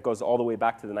archive that goes all the way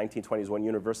back to the 1920s when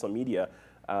Universal Media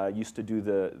used to do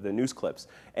the news clips.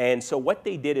 And so what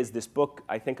they did is this book,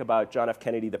 I think about John F.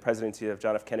 Kennedy, the presidency of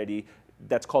John F. Kennedy,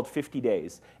 that's called 50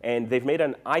 Days. And they've made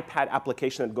an iPad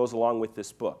application that goes along with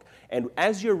this book. And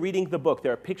as you're reading the book,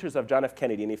 there are pictures of John F.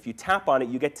 Kennedy. And if you tap on it,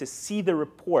 you get to see the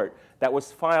report that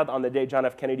was filed on the day John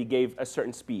F. Kennedy gave a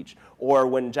certain speech, or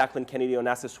when Jacqueline Kennedy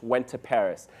Onassis went to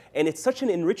Paris. And it's such an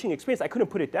enriching experience, I couldn't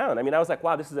put it down. I mean, I was like,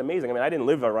 wow, this is amazing. I mean, I didn't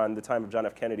live around the time of John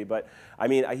F. Kennedy, but I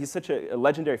mean, he's such a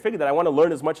legendary figure that I want to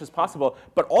learn as much as possible.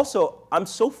 But also, I'm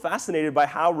so fascinated by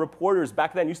how reporters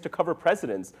back then used to cover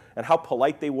presidents and how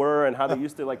polite they were and how they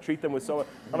used to like treat them with so much.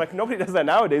 I'm like, nobody does that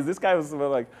nowadays. This guy was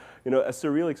like, a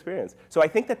surreal experience. So I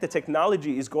think that the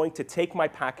technology is going to take my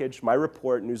package, my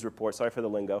report, news report, sorry for the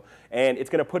lingo, and it's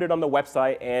going to put it on the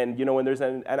website. And when there's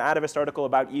an Atavist article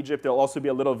about Egypt, there'll also be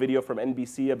a little video from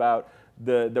NBC about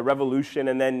the revolution,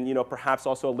 and then perhaps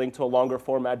also a link to a longer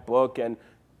format book. And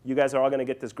you guys are all going to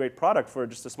get this great product for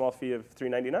just a small fee of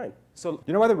 $3.99. So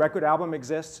you know why the record album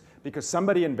exists? Because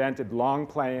somebody invented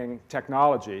long-playing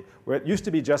technology where it used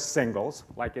to be just singles,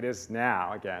 like it is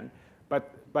now again,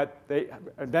 but they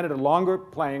invented a longer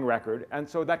playing record, and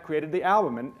so that created the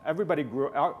album. And everybody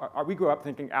we grew up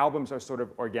thinking albums are sort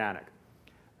of organic.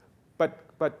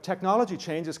 But technology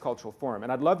changes cultural form,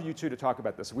 and I'd love you two to talk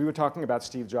about this. We were talking about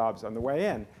Steve Jobs on the way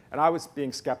in, and I was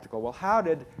being skeptical. Well, how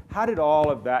did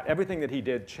all of that, everything that he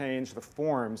did, change the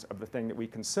forms of the thing that we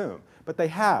consume? But they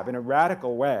have in a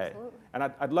radical way. Absolutely. And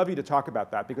I'd love you to talk about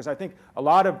that, because I think a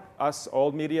lot of us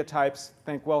old media types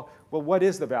think, well, what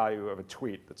is the value of a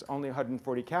tweet that's only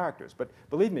 140 characters? But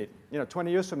believe me, 20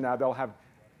 years from now, they'll have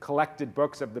collected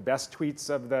books of the best tweets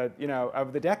of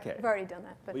the decade. I've already done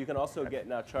that. But well, you can also get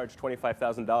now charged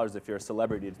 $25,000 if you're a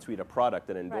celebrity to tweet a product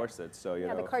and endorse it. So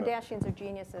the Kardashians are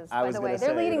geniuses. I By the way,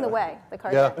 they're leading the way. The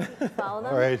Yeah. Kardashians. Follow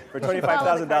them. All right. For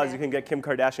 $25,000, you can get Kim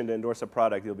Kardashian to endorse a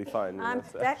product. You'll be fine.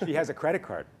 She has a credit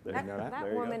card. Did you know that?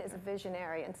 That woman is a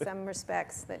visionary in some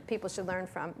respects that people should learn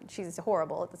from. She's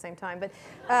horrible at the same time. But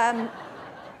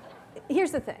here's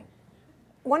the thing.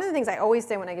 One of the things I always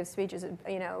say when I give speeches,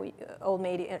 old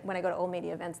media, when I go to old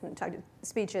media events and talk to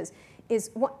speeches,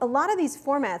 is a lot of these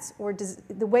formats, or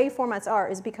the way formats are,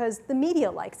 is because the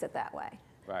media likes it that way,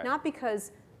 right. Not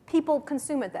because people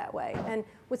consume it that way. And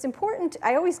what's important,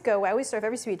 I always start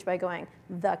every speech by going,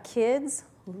 the kids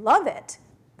love it.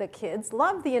 The kids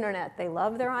love the internet. They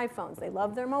love their iPhones. They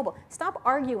love their mobile. Stop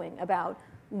arguing about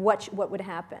what would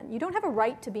happen. You don't have a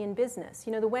right to be in business.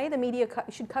 The way the media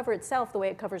should cover itself the way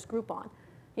it covers Groupon.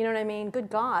 You know what I mean? Good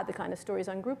God, the kind of stories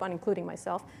on Groupon, including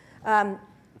myself.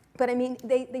 But I mean,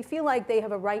 they feel like they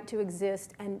have a right to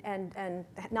exist and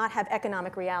not have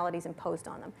economic realities imposed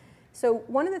on them. So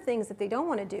one of the things that they don't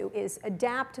want to do is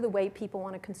adapt to the way people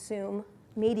want to consume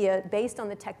media based on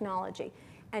the technology.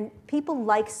 And people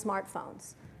like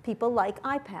smartphones. People like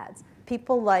iPads.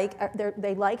 People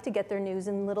they like to get their news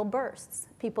in little bursts.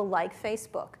 People like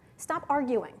Facebook. Stop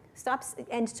arguing.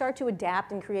 And start to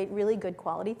adapt and create really good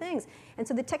quality things. And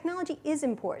so the technology is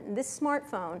important. This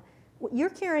smartphone, what you're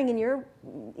carrying in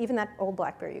even that old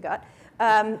BlackBerry you got,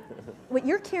 what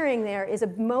you're carrying there is a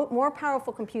more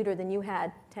powerful computer than you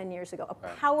had 10 years ago. A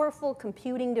powerful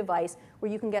computing device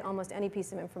where you can get almost any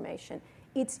piece of information.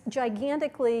 It's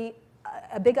gigantic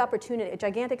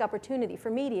opportunity for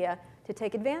media to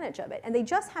take advantage of it. And they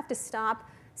just have to stop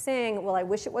saying, well, I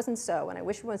wish it wasn't so, and I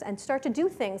wish it was, and start to do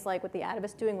things like what the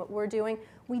Adavists doing, what we're doing.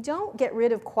 We don't get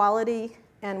rid of quality,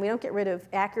 and we don't get rid of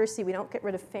accuracy, we don't get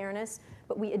rid of fairness,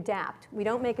 but we adapt. We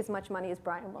don't make as much money as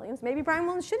Brian Williams. Maybe Brian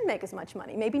Williams shouldn't make as much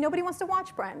money. Maybe nobody wants to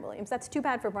watch Brian Williams. That's too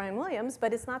bad for Brian Williams,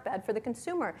 but it's not bad for the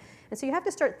consumer. And so you have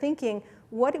to start thinking,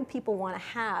 what do people want to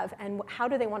have, and how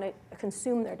do they want to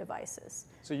consume their devices?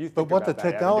 So you think But what the about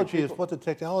that,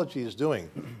 technology is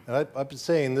doing, and I've been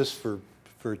saying this for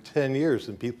 10 years,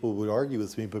 and people would argue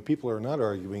with me, but people are not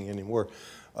arguing anymore,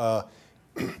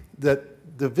 that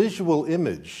the visual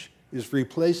image is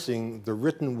replacing the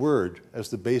written word as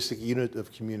the basic unit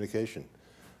of communication.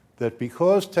 That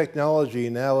because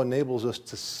technology now enables us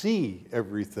to see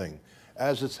everything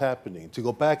as it's happening, to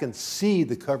go back and see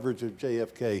the coverage of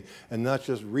JFK and not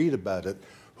just read about it,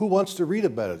 who wants to read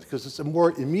about it? Because it's a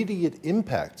more immediate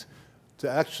impact to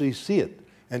actually see it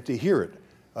and to hear it.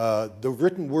 The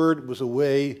written word was a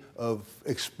way of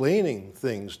explaining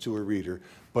things to a reader,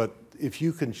 but if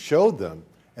you can show them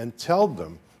and tell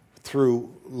them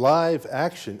through live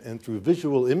action and through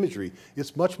visual imagery,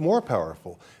 it's much more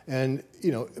powerful. And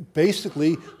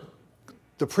basically,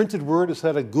 the printed word has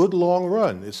had a good long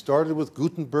run. It started with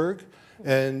Gutenberg,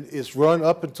 and it's run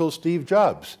up until Steve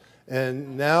Jobs.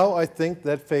 And now I think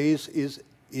that phase is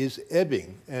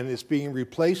ebbing, and it's being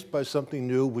replaced by something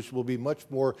new, which will be much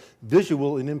more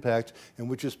visual in impact, and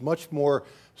which is much more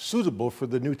suitable for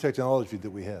the new technology that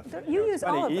we have. You use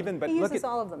all of them. He uses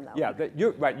all of them, though. Yeah,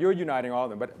 you're right. You're uniting all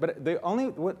of them. But the only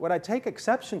what I take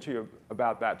exception to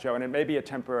about that, Joe, and it may be a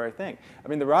temporary thing. I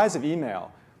mean, the rise of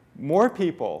email. More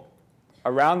people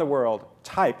around the world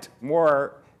typed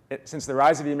more since the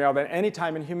rise of email than any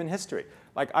time in human history.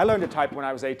 Like, I learned to type when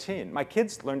I was 18. My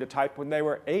kids learned to type when they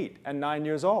were 8 and 9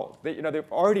 years old. They've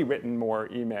already written more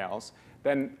emails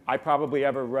than I probably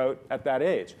ever wrote at that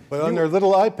age. But on their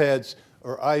little iPads,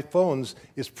 or iPhones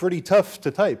is pretty tough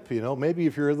to type. You know, maybe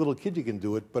if you're a little kid you can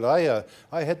do it, but I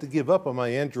had to give up on my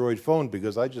Android phone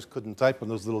because I just couldn't type on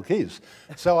those little keys.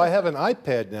 So I have an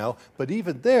iPad now, but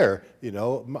even there, you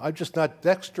know, I'm just not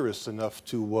dexterous enough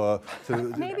to.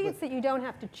 Maybe it's that you don't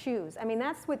have to choose. I mean,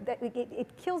 that's what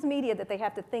it kills media that they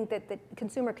have to think that the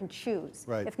consumer can choose.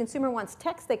 Right. If consumer wants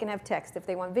text, they can have text. If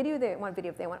they want video, they want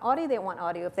video. If they want audio, they want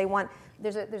audio. If they want,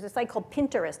 there's a site called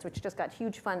Pinterest, which just got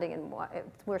huge funding and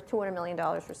it's worth $200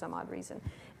 million for some odd reason.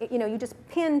 You know, you just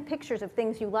pin pictures of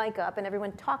things you like up, and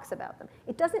everyone talks about them.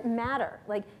 It doesn't matter.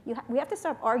 Like we have to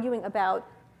stop arguing about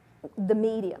the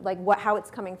media, like how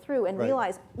it's coming through, and Right.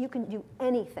 realize you can do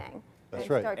anything. That's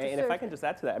and right. start to And if serve I can it. just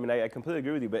add to that, I mean, I completely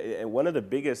agree with you, but one of the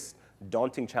biggest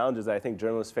daunting challenges that I think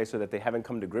journalists face or that they haven't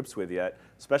come to grips with yet,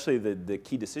 especially the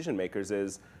key decision makers,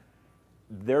 is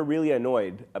they're really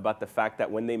annoyed about the fact that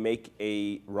when they make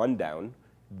a rundown,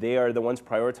 they are the ones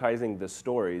prioritizing the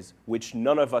stories, which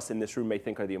none of us in this room may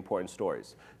think are the important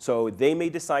stories. So they may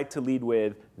decide to lead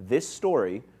with this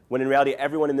story, when in reality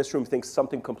everyone in this room thinks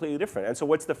something completely different. And so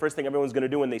what's the first thing everyone's going to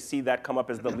do when they see that come up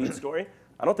as the lead story?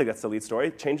 I don't think that's the lead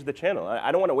story. Change the channel.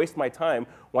 I don't want to waste my time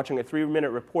watching a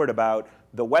 3-minute report about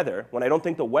the weather when I don't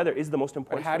think the weather is the most But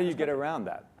important how do story. you get around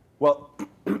that? Well,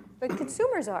 But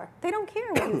consumers are. They don't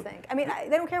care what you think. I mean,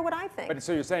 they don't care what I think. But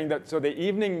so you're saying that, so the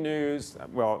evening news,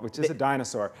 well, which is a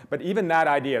dinosaur, but even that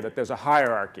idea that there's a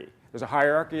hierarchy. There's a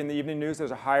hierarchy in the evening news,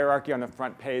 there's a hierarchy on the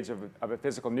front page of a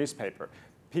physical newspaper.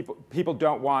 People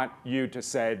don't want you to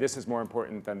say this is more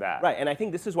important than that. right, and I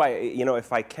think this is why, you know,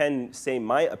 if I can say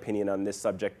my opinion on this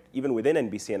subject, even within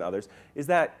NBC and others, is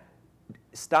that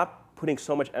stop putting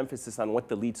so much emphasis on what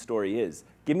the lead story is.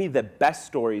 Give me the best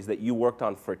stories that you worked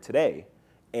on for today,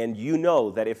 and you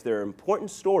know that if they're important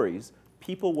stories,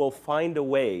 people will find a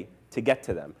way to get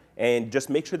to them. And just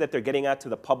make sure that they're getting out to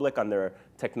the public on their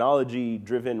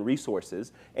technology-driven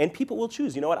resources, and people will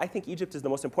choose. You know what? I think Egypt is the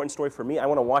most important story for me. I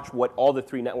want to watch what all the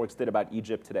 3 networks did about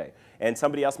Egypt today. And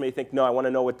somebody else may think, no, I want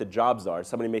to know what the jobs are.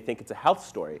 Somebody may think it's a health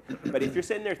story. But if you're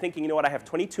sitting there thinking, you know what, I have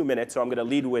 22 minutes, so I'm going to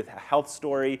lead with a health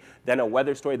story, then a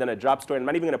weather story, then a job story, and I'm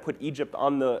not even going to put Egypt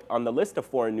on the list of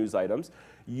foreign news items,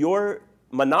 you're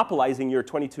monopolizing your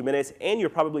 22 minutes, and you're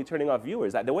probably turning off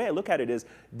viewers. The way I look at it is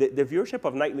the viewership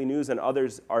of nightly news and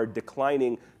others are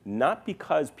declining not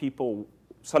because people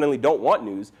suddenly don't want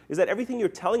news, is that everything you're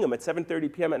telling them at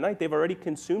 7:30 p.m. at night, they've already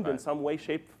consumed in some way,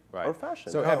 shape, or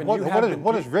fashion. So Evan,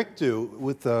 What does Rick do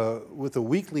with a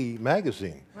weekly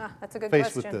magazine That's a good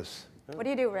faced question. with this? What do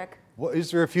you do, Rick?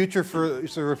 Is there a future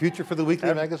for the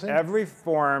weekly magazine? Every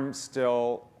form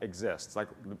still exists, like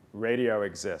radio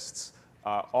exists.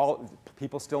 All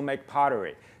people still make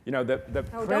pottery. You know, the Oh,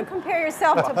 print, don't compare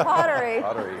yourself to pottery.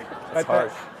 Pottery. but, It's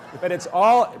harsh. but it's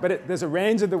all. But there's a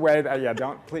range of the way that. Yeah,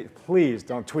 don't please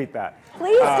don't tweet that.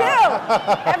 Please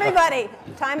do. Everybody,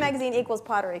 Time Magazine equals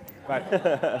pottery.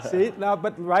 But see now,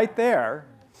 but right there,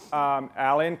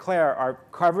 Allie and Claire are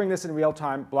covering this in real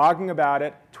time, blogging about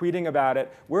it, tweeting about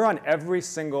it. We're on every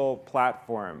single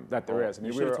platform that there is. I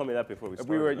mean, You should have told me that before we started.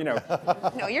 We were, you know.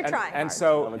 No, you're trying And hard.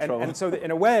 so, I'm in trouble. and so,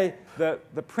 in a way, the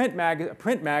print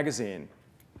magazine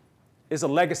is a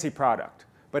legacy product,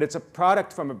 but it's a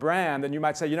product from a brand. And you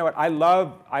might say, you know what? I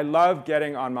love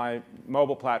getting on my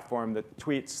mobile platform the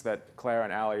tweets that Claire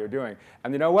and Allie are doing.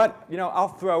 And you know what? You know, I'll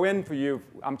throw in for you.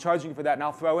 I'm charging you for that, and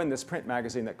I'll throw in this print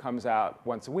magazine that comes out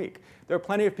once a week. There are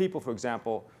plenty of people, for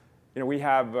example. You know, we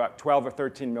have 12 or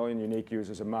 13 million unique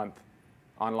users a month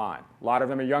online. A lot of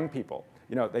them are young people.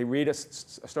 You know, they read a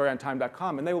story on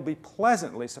time.com, and they will be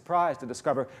pleasantly surprised to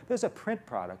discover there's a print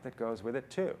product that goes with it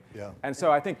too. Yeah. And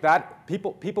so I think that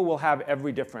people will have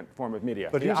every different form of media.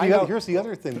 But Yeah, here's the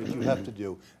other thing that you have to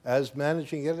do. As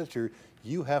managing editor,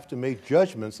 you have to make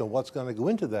judgments on what's going to go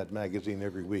into that magazine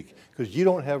every week, because you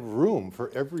don't have room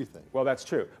for everything. Well, that's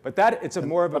true. But it's a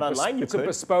more of But online you it's a could.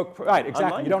 bespoke, right, exactly.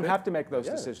 Online You you don't could. have to make those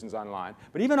Yeah. decisions online.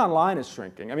 But even online is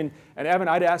shrinking. I mean, and Evan,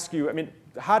 I'd ask you, I mean,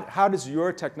 how does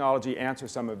your technology answer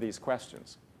some of these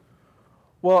questions?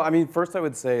 Well, I mean, first I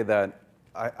would say that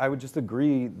I would just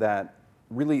agree that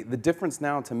really the difference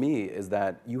now to me is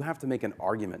that you have to make an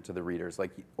argument to the readers,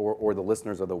 like, or the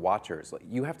listeners or the watchers. Like,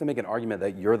 you have to make an argument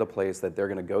that you're the place that they're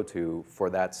going to go to for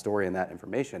that story and that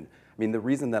information. I mean, the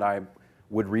reason that I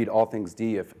would read All Things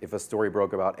D if a story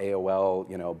broke about AOL,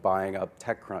 you know, buying up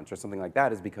TechCrunch or something like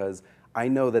that is because I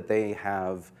know that they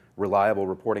have reliable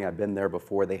reporting. I've been there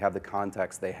before. They have the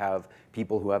context. They have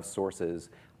people who have sources.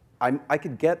 I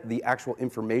could get the actual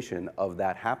information of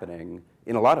that happening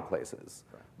in a lot of places.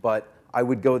 Right. But I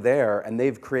would go there, and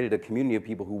they've created a community of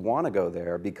people who want to go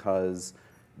there because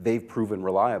they've proven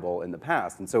reliable in the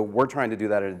past. And so we're trying to do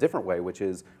that in a different way, which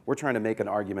is we're trying to make an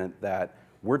argument that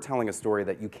we're telling a story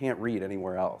that you can't read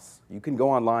anywhere else. You can go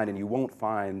online and you won't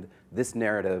find this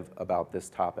narrative about this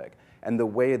topic. And the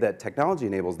way that technology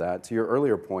enables that, to your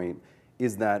earlier point,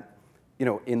 is that,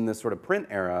 in the sort of print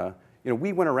era,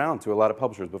 we went around to a lot of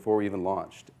publishers before we even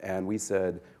launched, and we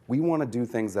said, we want to do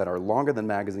things that are longer than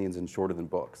magazines and shorter than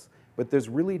books. But there's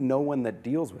really no one that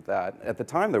deals with that. At the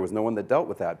time, there was no one that dealt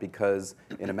with that, because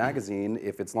in a magazine,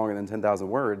 if it's longer than 10,000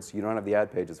 words, you don't have the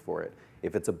ad pages for it.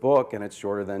 If it's a book and it's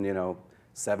shorter than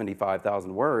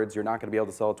 75,000 words, you're not going to be able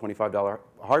to sell a $25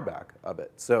 hardback of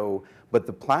it. So, but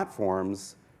the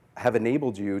platforms have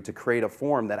enabled you to create a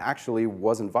form that actually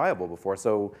wasn't viable before.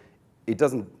 So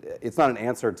it's not an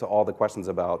answer to all the questions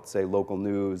about, say, local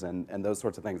news and those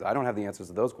sorts of things. I don't have the answers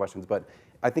to those questions, but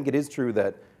I think it is true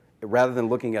that rather than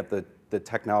looking at the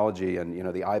technology and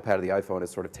the iPad or the iPhone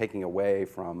as sort of taking away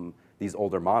from these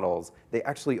older models, they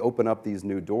actually open up these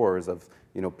new doors of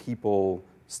people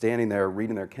standing there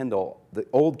reading their Kindle. The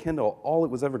old Kindle, all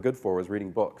it was ever good for was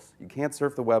reading books. You can't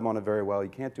surf the web on it very well. You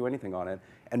can't do anything on it.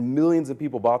 And millions of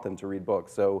people bought them to read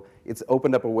books. So it's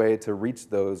opened up a way to reach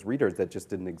those readers that just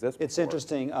didn't exist before. It's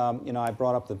interesting. I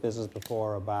brought up the business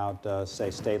before about, say,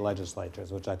 state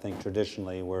legislatures, which I think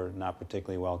traditionally were not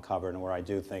particularly well covered, and where I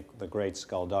do think the great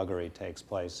skullduggery takes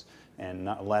place, and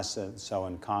not less so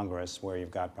in Congress, where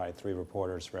you've got probably 3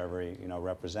 reporters for every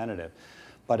representative.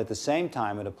 But at the same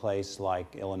time, at a place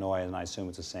like Illinois, and I assume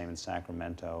it's the same in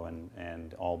Sacramento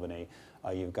and Albany,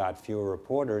 you've got fewer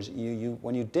reporters.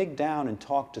 When you dig down and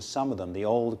talk to some of them, the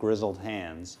old grizzled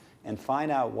hands, and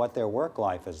find out what their work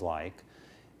life is like,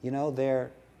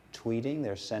 they're tweeting,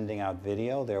 they're sending out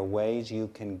video. There are ways you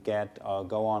can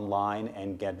go online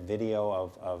and get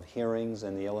video of hearings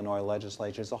in the Illinois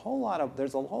legislature. There's a whole lot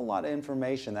of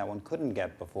information that one couldn't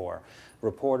get before.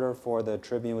 Reporter for the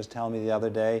Tribune was telling me the other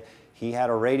day, he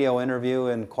had a radio interview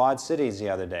in Quad Cities the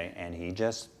other day, and he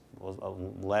just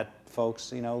let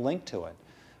folks, link to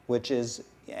it,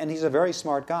 and he's a very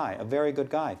smart guy, a very good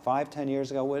guy. 5-10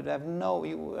 years ago would have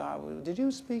did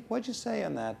you speak, what'd you say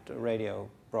on that radio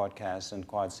broadcast in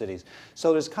Quad Cities?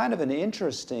 So there's kind of an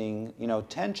interesting,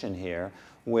 tension here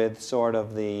with sort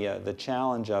of the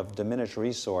challenge of diminished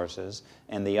resources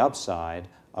and the upside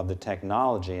of the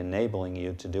technology enabling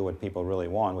you to do what people really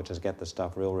want, which is get the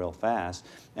stuff real fast.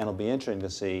 And it'll be interesting to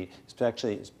see,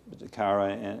 especially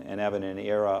Kara and Evan, in an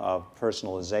era of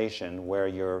personalization where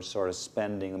you're sort of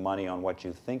spending the money on what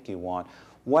you think you want.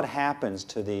 What happens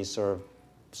to these sort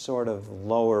of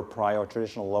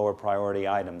traditional lower priority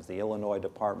items, the Illinois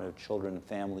Department of Children and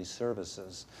Family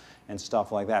Services and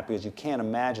stuff like that? Because you can't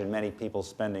imagine many people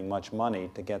spending much money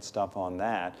to get stuff on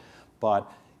that. But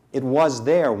it was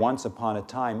there once upon a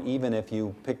time, even if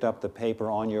you picked up the paper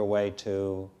on your way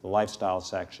to the lifestyle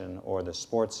section or the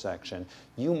sports section,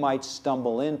 you might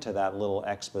stumble into that little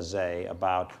expose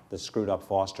about the screwed up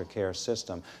foster care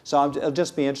system. So it'll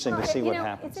just be interesting to see what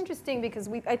happens. It's interesting because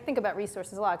I think about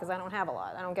resources a lot because I don't have a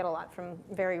lot. I don't get a lot from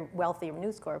very wealthy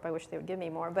News Corp. I wish they would give me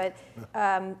more. But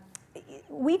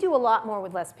we do a lot more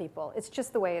with less people. It's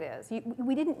just the way it is.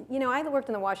 I worked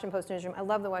in the Washington Post newsroom. I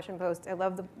love the Washington Post. I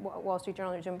love the Wall Street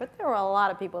Journal newsroom. But there were a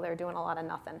lot of people there doing a lot of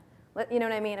nothing. You know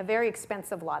what I mean? A very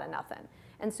expensive lot of nothing.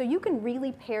 And so you can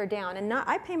really pare down. And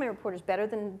I pay my reporters better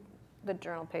than the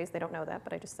Journal pays. They don't know that,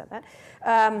 but I just said that.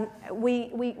 We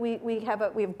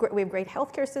have great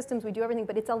healthcare systems. We do everything.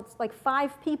 But it's like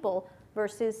 5 people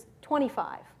versus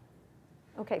 25.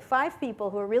 Okay, 5 people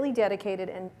who are really dedicated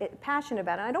and passionate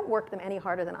about it. And I don't work them any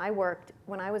harder than I worked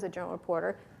when I was a Journal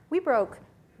reporter. We broke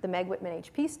the Meg Whitman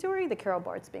HP story, the Carol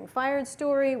Bartz being fired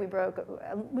story. We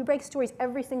break stories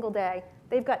every single day.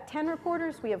 They've got 10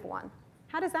 reporters, we have 1.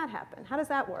 How does that happen? How does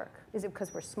that work? Is it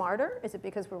because we're smarter? Is it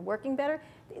because we're working better?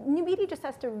 New media just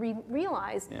has to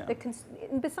realize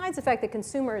that besides the fact that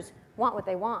consumers want what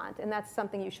they want, and that's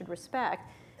something you should respect,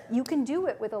 you can do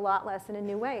it with a lot less and in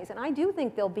new ways. And I do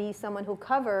think there'll be someone who'll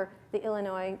cover the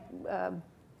Illinois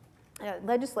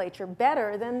legislature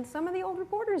better than some of the old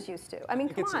reporters used to. I mean,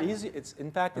 come on.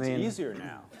 In fact, it's easier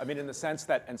now. I mean, in the sense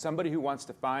that, and somebody who wants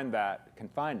to find that can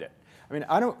find it. I mean,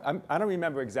 I don't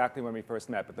remember exactly when we first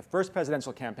met, but the first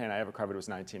presidential campaign I ever covered was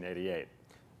 1988.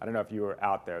 I don't know if you were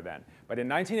out there then. But in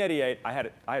 1988,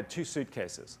 I had 2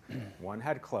 suitcases. One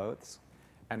had clothes,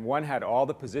 and one had all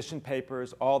the position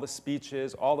papers, all the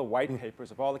speeches, all the white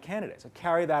papers of all the candidates. I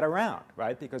carry that around,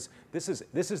 right? Because this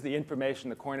is the information,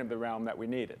 the coin of the realm that we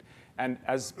needed. And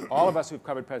as all of us who've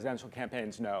covered presidential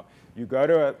campaigns know, you go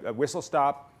to a whistle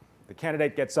stop, the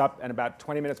candidate gets up, and about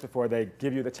 20 minutes before they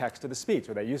give you the text of the speech,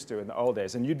 or they used to in the old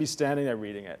days, and you'd be standing there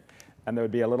reading it. And there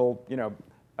would be a little,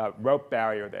 rope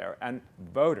barrier there. And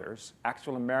voters,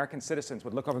 actual American citizens,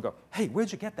 would look over and go, hey,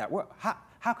 where'd you get that?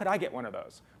 How could I get one of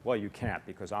those? Well, you can't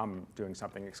because I'm doing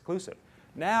something exclusive.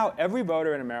 Now, every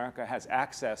voter in America has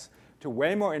access to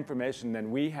way more information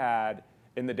than we had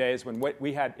in the days when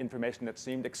we had information that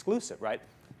seemed exclusive, right?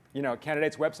 You know,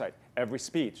 candidate's website, every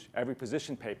speech, every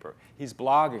position paper. He's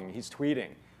blogging, he's tweeting.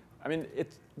 I mean,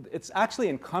 it's actually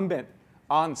incumbent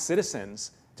on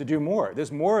citizens to do more.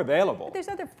 There's more available. But there's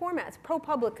other formats.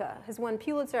 ProPublica has won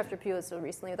Pulitzer after Pulitzer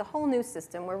recently. The whole news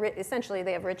system, where essentially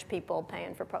they have rich people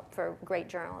paying for great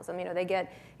journalism. You know, they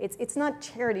get it's not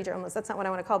charity journalism. That's not what I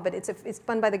want to call it. But it's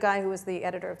done by the guy who was the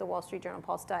editor of the Wall Street Journal,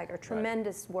 Paul Steiger.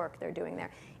 Tremendous work they're doing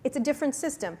there. It's a different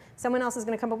system. Someone else is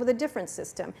going to come up with a different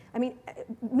system. I mean,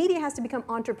 media has to become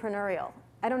entrepreneurial.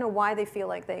 I don't know why they feel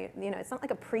like it's not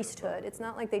like a priesthood. It's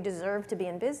not like they deserve to be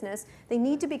in business. They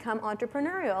need to become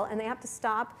entrepreneurial, and they have to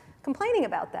stop complaining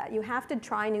about that. You have to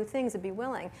try new things and be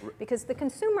willing, because the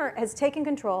consumer has taken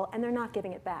control, and they're not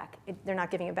giving it back. They're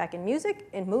not giving it back in music,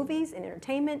 in movies, in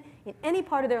entertainment, in any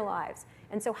part of their lives.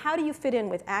 And so how do you fit in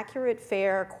with accurate,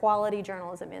 fair, quality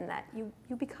journalism in that? You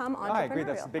become entrepreneurial. I agree.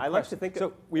 That's a big I question. like to think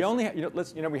so we only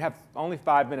we have only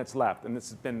 5 minutes left, and this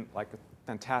has been like a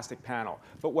fantastic panel.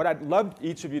 But what I'd love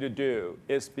each of you to do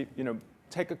is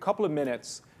take a couple of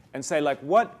minutes and say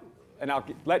and I'll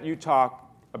let you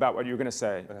talk about what you're going to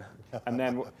say, and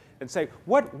then say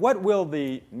what will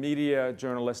the media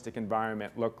journalistic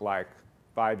environment look like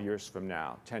 5 years from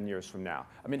now, 10 years from now?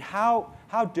 I mean, how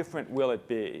different will it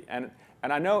be? And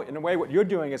I know in a way what you're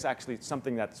doing is actually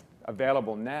something that's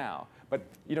available now. But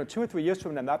 2 or 3 years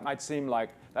from now, that might seem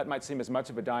as much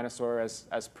of a dinosaur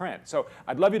as print. So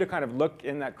I'd love you to kind of look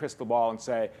in that crystal ball and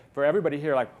say, for everybody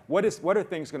here, like what are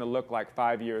things going to look like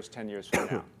 5 years, 10 years from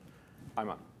now?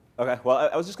 Ayman. Okay, well,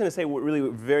 I was just going to say really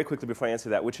very quickly before I answer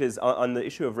that, which is on the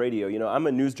issue of radio. I'm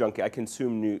a news junkie. I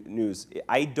consume news.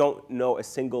 I don't know a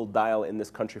single dial in this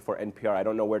country for NPR. I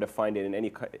don't know where to find it in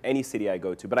any city I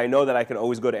go to. But I know that I can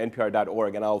always go to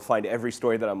npr.org and I'll find every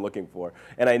story that I'm looking for.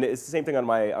 And it's the same thing on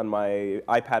my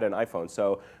iPad and iPhone.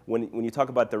 So when you talk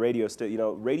about the radio,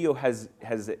 radio has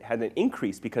had an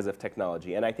increase because of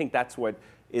technology. And I think that's what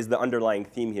is the underlying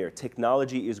theme here.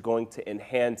 Technology is going to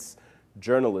enhance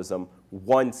journalism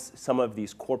once some of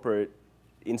these corporate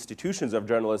institutions of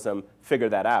journalism figure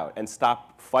that out and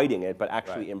stop fighting it, but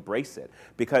actually embrace it.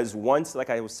 Because once, like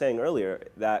I was saying earlier,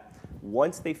 that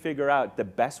once they figure out the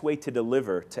best way to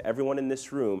deliver to everyone in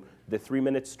this room the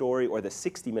 3-minute story or the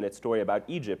 60-minute story about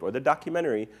Egypt or the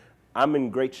documentary, I'm in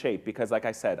great shape because, like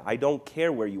I said, I don't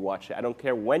care where you watch it. I don't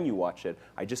care when you watch it.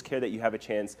 I just care that you have a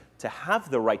chance to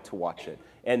have the right to watch it.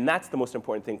 And that's the most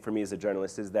important thing for me as a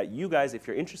journalist, is that you guys, if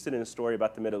you're interested in a story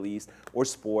about the Middle East or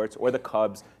sports or the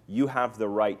Cubs, you have the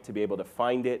right to be able to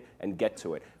find it and get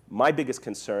to it. My biggest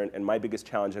concern and my biggest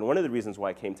challenge, and one of the reasons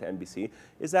why I came to NBC,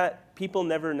 is that people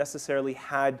never necessarily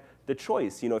had the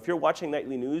choice. If you're watching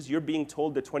nightly news, you're being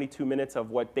told the 22 minutes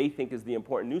of what they think is the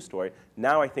important news story.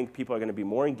 Now I think people are going to be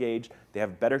more engaged, they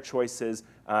have better choices,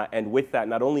 and with that,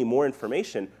 not only more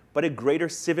information, but a greater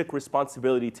civic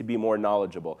responsibility to be more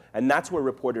knowledgeable. And that's where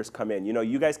reporters come in.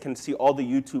 You guys can see all the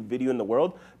YouTube video in the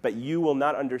world, but you will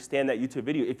not understand that YouTube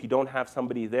video if you don't have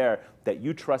somebody there that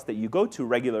you trust, that you go to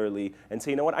regularly and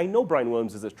say, you know what, I know Brian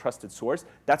Williams is a trusted source.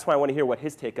 That's why I want to hear what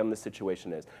his take on this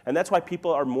situation is. And that's why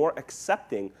people are more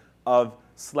accepting of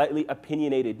slightly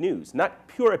opinionated news. Not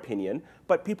pure opinion,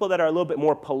 but people that are a little bit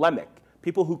more polemic.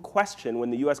 People who question when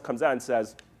the US comes out and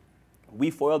says, we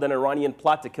foiled an Iranian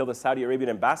plot to kill the Saudi Arabian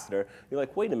ambassador. You're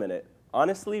like, wait a minute.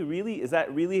 Honestly, really? Is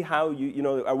that really how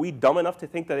are we dumb enough to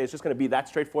think that it's just going to be that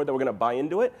straightforward that we're going to buy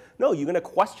into it? No, you're going to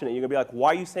question it. You're going to be like, why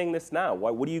are you saying this now?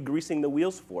 What are you greasing the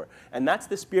wheels for? And that's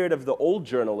the spirit of the old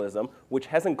journalism, which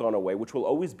hasn't gone away, which will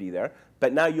always be there.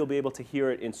 But now you'll be able to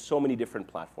hear it in so many different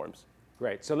platforms.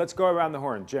 Great. So let's go around the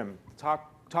horn. Jim, talk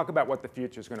about what the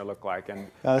future is going to look like.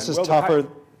 This is tougher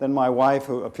than my wife,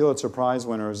 who a Pulitzer Prize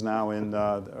winner, is now in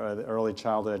the early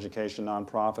childhood education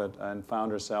nonprofit and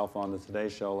found herself on the Today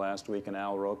Show last week, and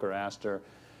Al Roker asked her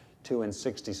to, in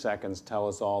 60 seconds, tell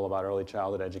us all about early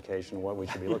childhood education, what we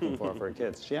should be looking for her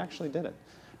kids. She actually did it.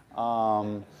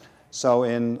 So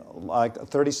in like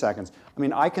 30 seconds, I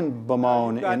mean, I can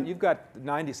bemoan. You've got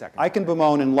 90 seconds. I can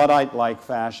bemoan in Luddite-like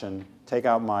fashion, take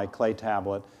out my clay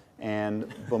tablet,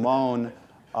 and bemoan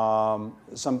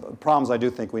some problems I do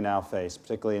think we now face,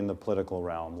 particularly in the political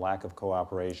realm. Lack of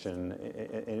cooperation,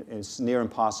 it's near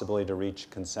impossibility to reach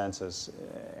consensus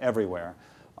everywhere.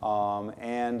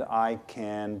 And I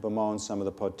can bemoan some of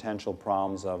the potential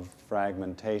problems of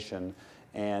fragmentation,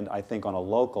 and I think on a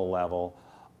local level,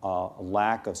 a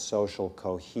lack of social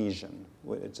cohesion.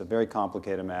 It's a very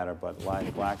complicated matter, but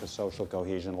lack of social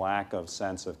cohesion, lack of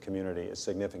sense of community is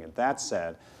significant. That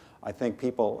said, I think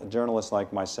people, journalists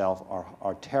like myself,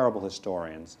 are terrible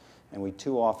historians, and we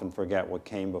too often forget what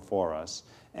came before us,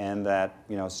 and that,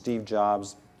 you know, Steve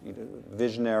Jobs,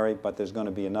 visionary, but there's going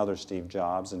to be another Steve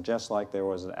Jobs, and just like there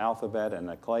was an alphabet and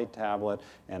a clay tablet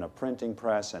and a printing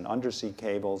press and undersea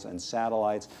cables and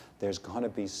satellites, there's going to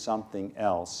be something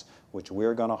else which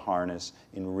we're going to harness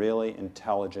in really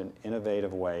intelligent,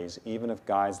 innovative ways, even if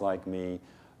guys like me,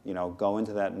 you know, go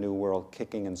into that new world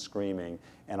kicking and screaming.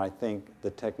 And I think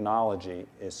the technology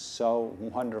is so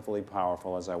wonderfully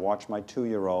powerful. As I watch my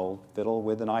 2-year-old fiddle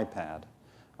with an iPad,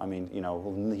 I mean, you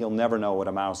know, he'll never know what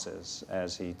a mouse is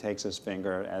as he takes his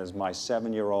finger, as my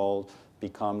 7-year-old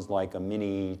becomes like a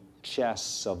mini chess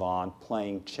savant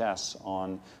playing chess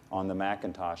on the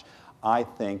Macintosh. I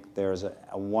think there's a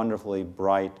wonderfully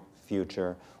bright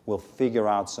future. We'll figure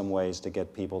out some ways to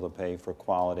get people to pay for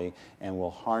quality, and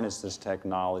we'll harness this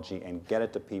technology and get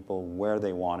it to people where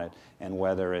they want it. And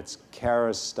whether it's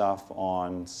Kara's stuff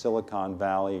on Silicon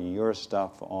Valley, your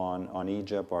stuff on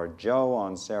Egypt, or Joe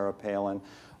on Sarah Palin,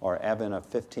 or Evan, a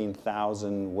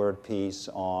 15,000-word piece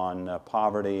on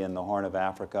poverty in the Horn of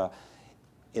Africa,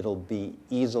 it'll be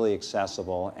easily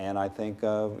accessible, and I think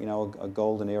you know, a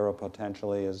golden era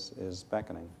potentially is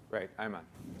beckoning. Right, Ayman.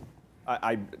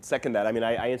 I second that. I mean,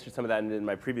 I answered some of that in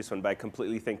my previous one, but I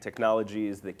completely think technology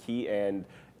is the key, and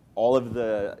all of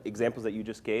the examples that you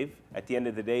just gave, at the end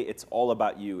of the day, it's all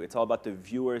about you. It's all about the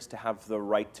viewers to have the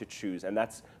right to choose, and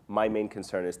that's my main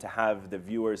concern, is to have the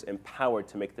viewers empowered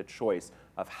to make the choice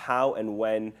of how and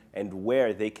when and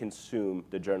where they consume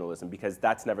the journalism, because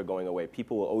that's never going away.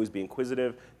 People will always be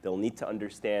inquisitive, they'll need to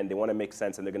understand, they want to make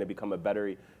sense, and they're going to become a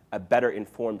better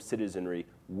informed citizenry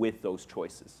with those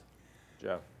choices.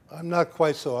 Joe. I'm not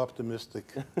quite so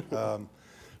optimistic.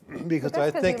 Because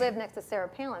I think you live next to Sarah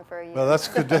Palin for a year. well,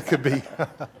 that could be.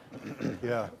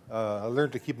 Yeah, I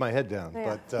learned to keep my head down.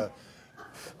 Yeah. But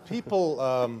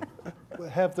people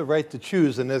have the right to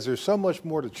choose, and as there's so much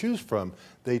more to choose from,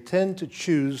 they tend to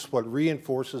choose what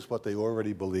reinforces what they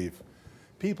already believe.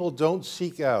 People don't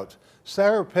seek out.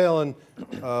 Sarah Palin,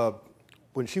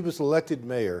 when she was elected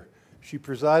mayor, she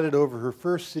presided over her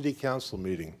first city council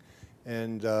meeting.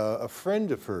 And a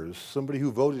friend of hers, somebody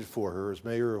who voted for her as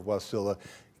mayor of Wasilla,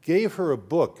 gave her a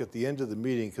book at the end of the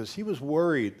meeting because he was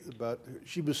worried about,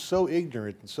 she was so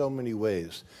ignorant in so many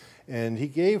ways. And he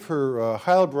gave her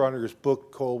Heilbronner's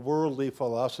book called Worldly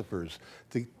Philosophers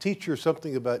to teach her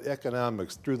something about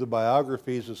economics through the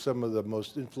biographies of some of the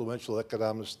most influential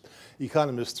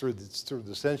economists through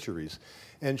the centuries.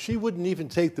 And she wouldn't even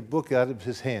take the book out of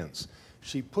his hands.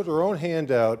 She put her own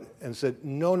hand out and said,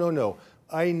 no, no, no.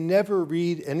 I never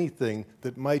read anything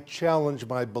that might challenge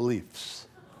my beliefs.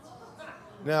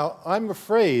 Now, I'm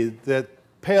afraid that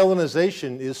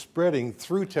Palinization is spreading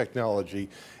through technology,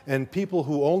 and people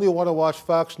who only want to watch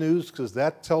Fox News because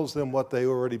that tells them what they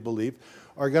already believe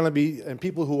are going to be, and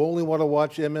people who only want to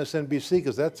watch MSNBC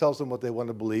because that tells them what they want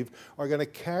to believe, are going to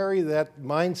carry that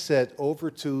mindset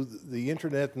over to the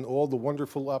internet and all the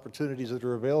wonderful opportunities that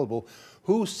are available.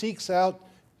 Who seeks out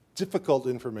difficult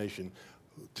information?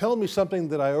 Tell me something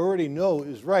that I already know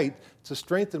is right to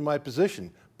strengthen my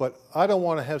position, but I don't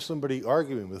want to have somebody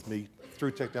arguing with me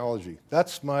through technology.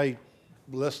 That's my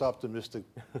less optimistic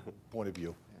point of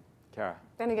view. Kara.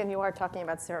 Then again, you are talking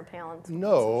about Sarah Palin.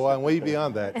 No, I'm way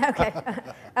beyond that.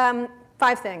 Okay.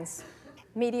 5 things.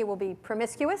 Media will be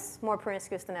promiscuous, more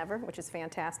promiscuous than ever, which is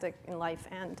fantastic in life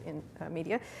and in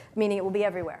media, meaning it will be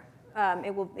everywhere.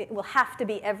 It will have to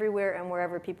be everywhere and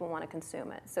wherever people want to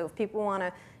consume it. So if you want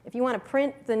to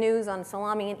print the news on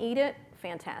salami and eat it,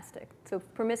 fantastic. So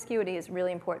promiscuity is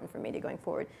really important for media going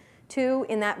forward. 2,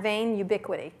 in that vein,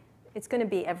 ubiquity. It's going to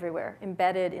be everywhere,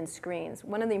 embedded in screens.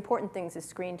 One of the important things is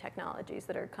screen technologies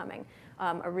that are coming.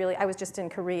 I was just in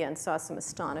Korea and saw some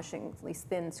astonishingly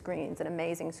thin screens and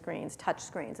amazing screens, touch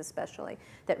screens especially,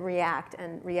 that react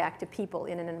to people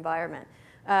in an environment.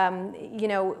 You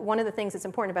know, one of the things that's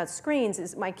important about screens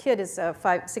is my kid is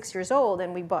 6 years old,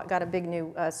 and we got a big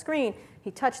new screen.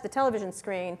 He touched the television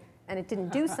screen, and it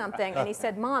didn't do something, and he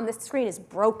said, "Mom, this screen is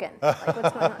broken." Like,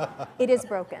 what's going on? It is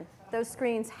broken. Those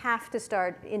screens have to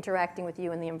start interacting with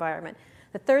you in the environment.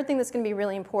 The third thing that's going to be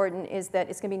really important is that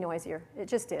it's going to be noisier. It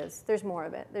just is. There's more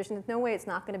of it. There's no way it's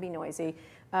not going to be noisy.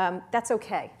 That's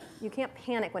okay. You can't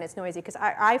panic when it's noisy, because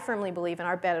I firmly believe, in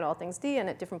our bet at All Things D and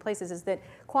at different places, is that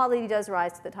quality does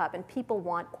rise to the top, and people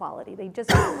want quality. They just,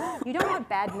 you don't want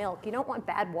bad milk. You don't want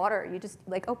bad water. You just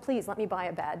like, oh, please, let me buy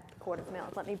a bad quart of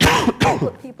milk. Let me buy.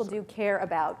 People do care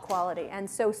about quality. And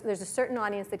so there's a certain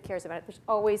audience that cares about it. There's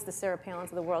always the Sarah Palins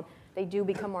of the world. They do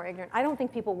become more ignorant. I don't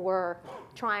think people were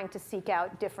trying to seek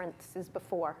out differences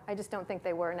before. I just don't think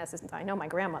they were necessarily. I know my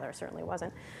grandmother certainly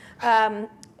wasn't.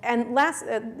 And lastly,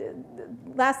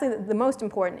 the most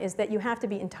important is that you have to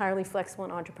be entirely flexible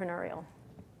and entrepreneurial.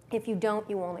 If you don't,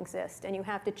 you won't exist. And you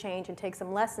have to change and take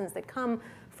some lessons that come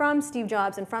from Steve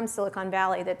Jobs and from Silicon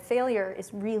Valley, that failure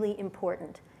is really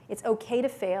important. It's okay to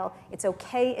fail. It's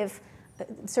okay if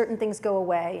certain things go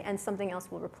away and something else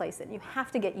will replace it. And you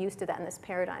have to get used to that in this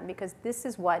paradigm, because this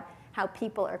is how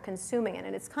people are consuming it.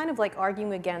 And it's kind of like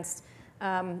arguing against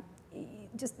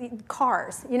just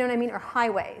cars, you know what I mean, or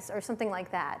highways or something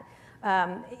like that.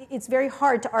 It's very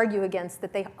hard to argue against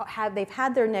that. They've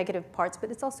had their negative parts,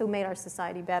 but it's also made our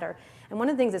society better. And one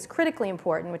of the things that's critically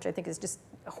important, which I think is just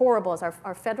horrible, is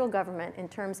our federal government, in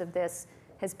terms of this,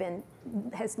 has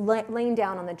lain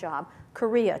down on the job.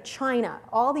 Korea, China,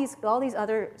 all these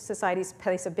other societies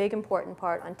place a big important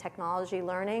part on technology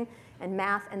learning and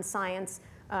math and science,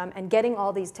 and getting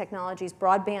all these technologies,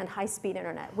 broadband, high-speed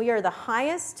internet. We're the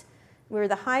highest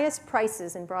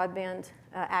prices in broadband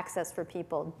access for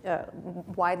people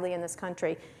widely in this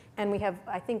country. And we have,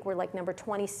 I think we're like number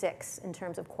 26 in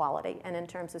terms of quality and in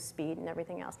terms of speed and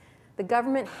everything else. The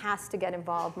government has to get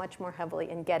involved much more heavily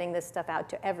in getting this stuff out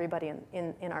to everybody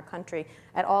in our country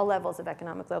at all levels of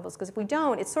economic levels. Because if we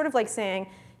don't, it's sort of like saying,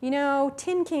 you know,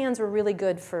 tin cans were really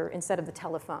good instead of the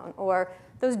telephone. Or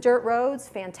those dirt roads,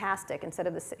 fantastic, instead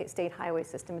of the state highway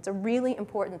system. It's a really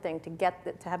important thing to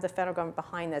have the federal government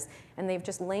behind this. And they've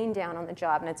just lain down on the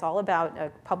job. And it's all about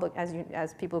public,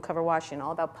 as people who cover Washington,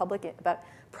 all about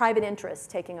private interests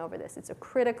taking over this. It's a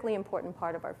critically important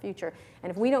part of our future.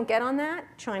 And if we don't get on that,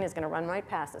 China's going to run right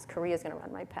past us. Korea's going to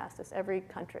run right past us. Every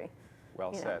country.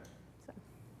 Well said. So.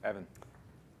 Evan.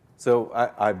 So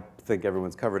I think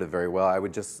everyone's covered it very well. I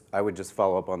would just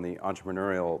follow up on the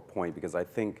entrepreneurial point, because I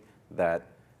think that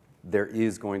there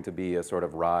is going to be a sort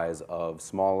of rise of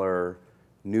smaller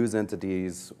news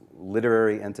entities,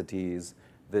 literary entities.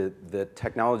 The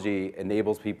technology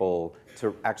enables people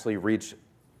to actually reach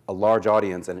a large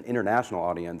audience and an international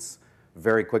audience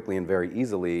very quickly and very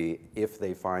easily if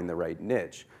they find the right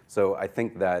niche. So I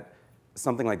think that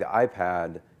something like the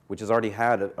iPad, which has already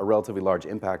had a relatively large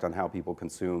impact on how people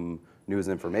consume news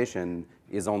and information,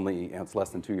 is only, it's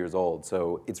less than 2 years old.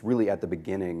 So it's really at the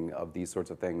beginning of these sorts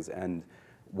of things. And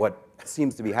what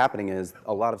seems to be happening is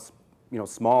a lot of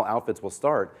small outfits will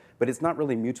start, but it's not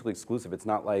really mutually exclusive. It's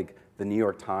not like the New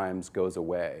York Times goes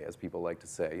away, as people like to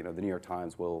say. You know, the New York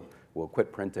Times will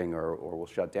quit printing or will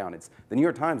shut down. The New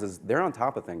York Times they're on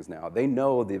top of things now. They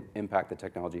know the impact that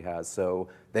technology has, so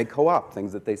they co-opt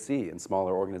things that they see in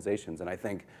smaller organizations. And I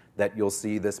think that you'll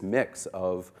see this mix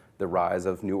of the rise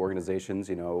of new organizations,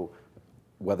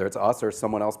 whether it's us or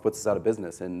someone else puts us out of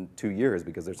business in 2 years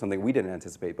because there's something we didn't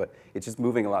anticipate. But it's just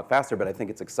moving a lot faster. But I think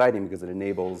it's exciting because it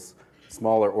enables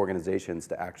smaller organizations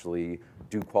to actually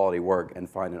do quality work and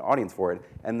find an audience for it.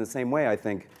 And in the same way, I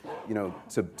think,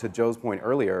 to Joe's point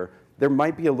earlier, there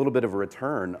might be a little bit of a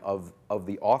return of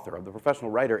the author, of the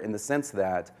professional writer, in the sense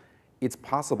that it's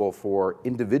possible for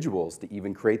individuals to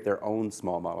even create their own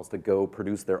small models, to go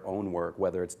produce their own work,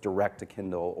 whether it's direct to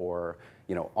Kindle or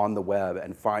on the web,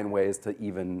 and find ways to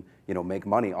even make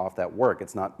money off that work.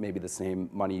 It's not maybe the same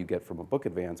money you get from a book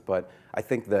advance, but I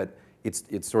think that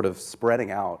it's sort of spreading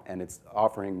out and it's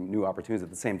offering new opportunities at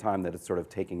the same time that it's sort of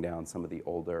taking down some of the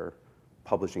older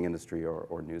publishing industry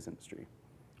or news industry.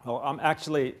 Well, I'm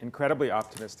actually incredibly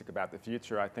optimistic about the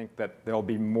future. I think that there'll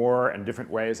be more and different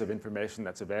ways of information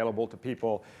that's available to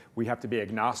people. We have to be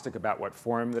agnostic about what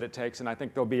form that it takes, and I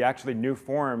think there'll be actually new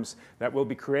forms that will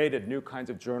be created, new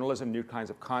kinds of journalism, new kinds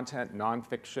of content,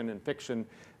 nonfiction and fiction,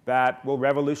 that will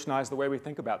revolutionize the way we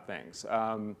think about things.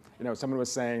 Someone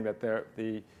was saying that their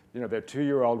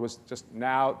 2-year-old was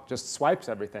just swipes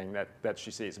everything that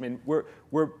she sees. I mean,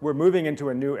 we're moving into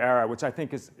a new era, which I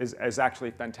think is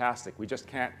actually fantastic. We just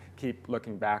can't keep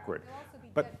looking backward. There'll also be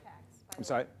jetpacks. I'm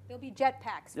sorry? There'll be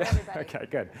jetpacks for everybody. Okay,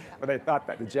 good. Yeah. Well, they thought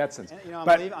that the Jetsons.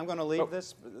 I'm going to leave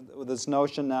this with this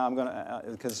notion now. I'm going to,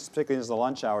 because particularly as the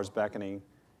lunch hour is beckoning,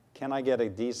 can I get a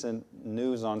decent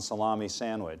news on salami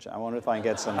sandwich? I wonder if I can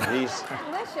get some decent.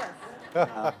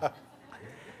 Delicious.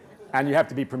 And you have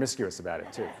to be promiscuous about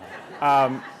it, too.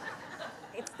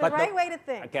 It's the right way to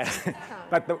think. Okay.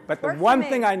 But the one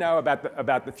thing I know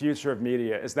about the future of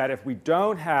media is that if we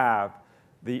don't have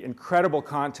the incredible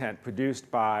content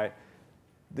produced by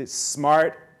the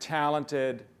smart,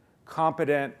 talented,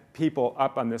 competent people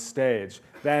up on this stage,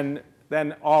 then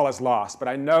all is lost. But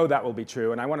I know that will be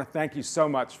true. And I want to thank you so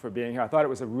much for being here. I thought it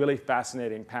was a really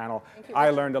fascinating panel.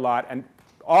 I learned a lot. And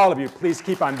all of you, please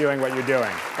keep on doing what you're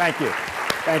doing. Thank you.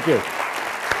 Thank you.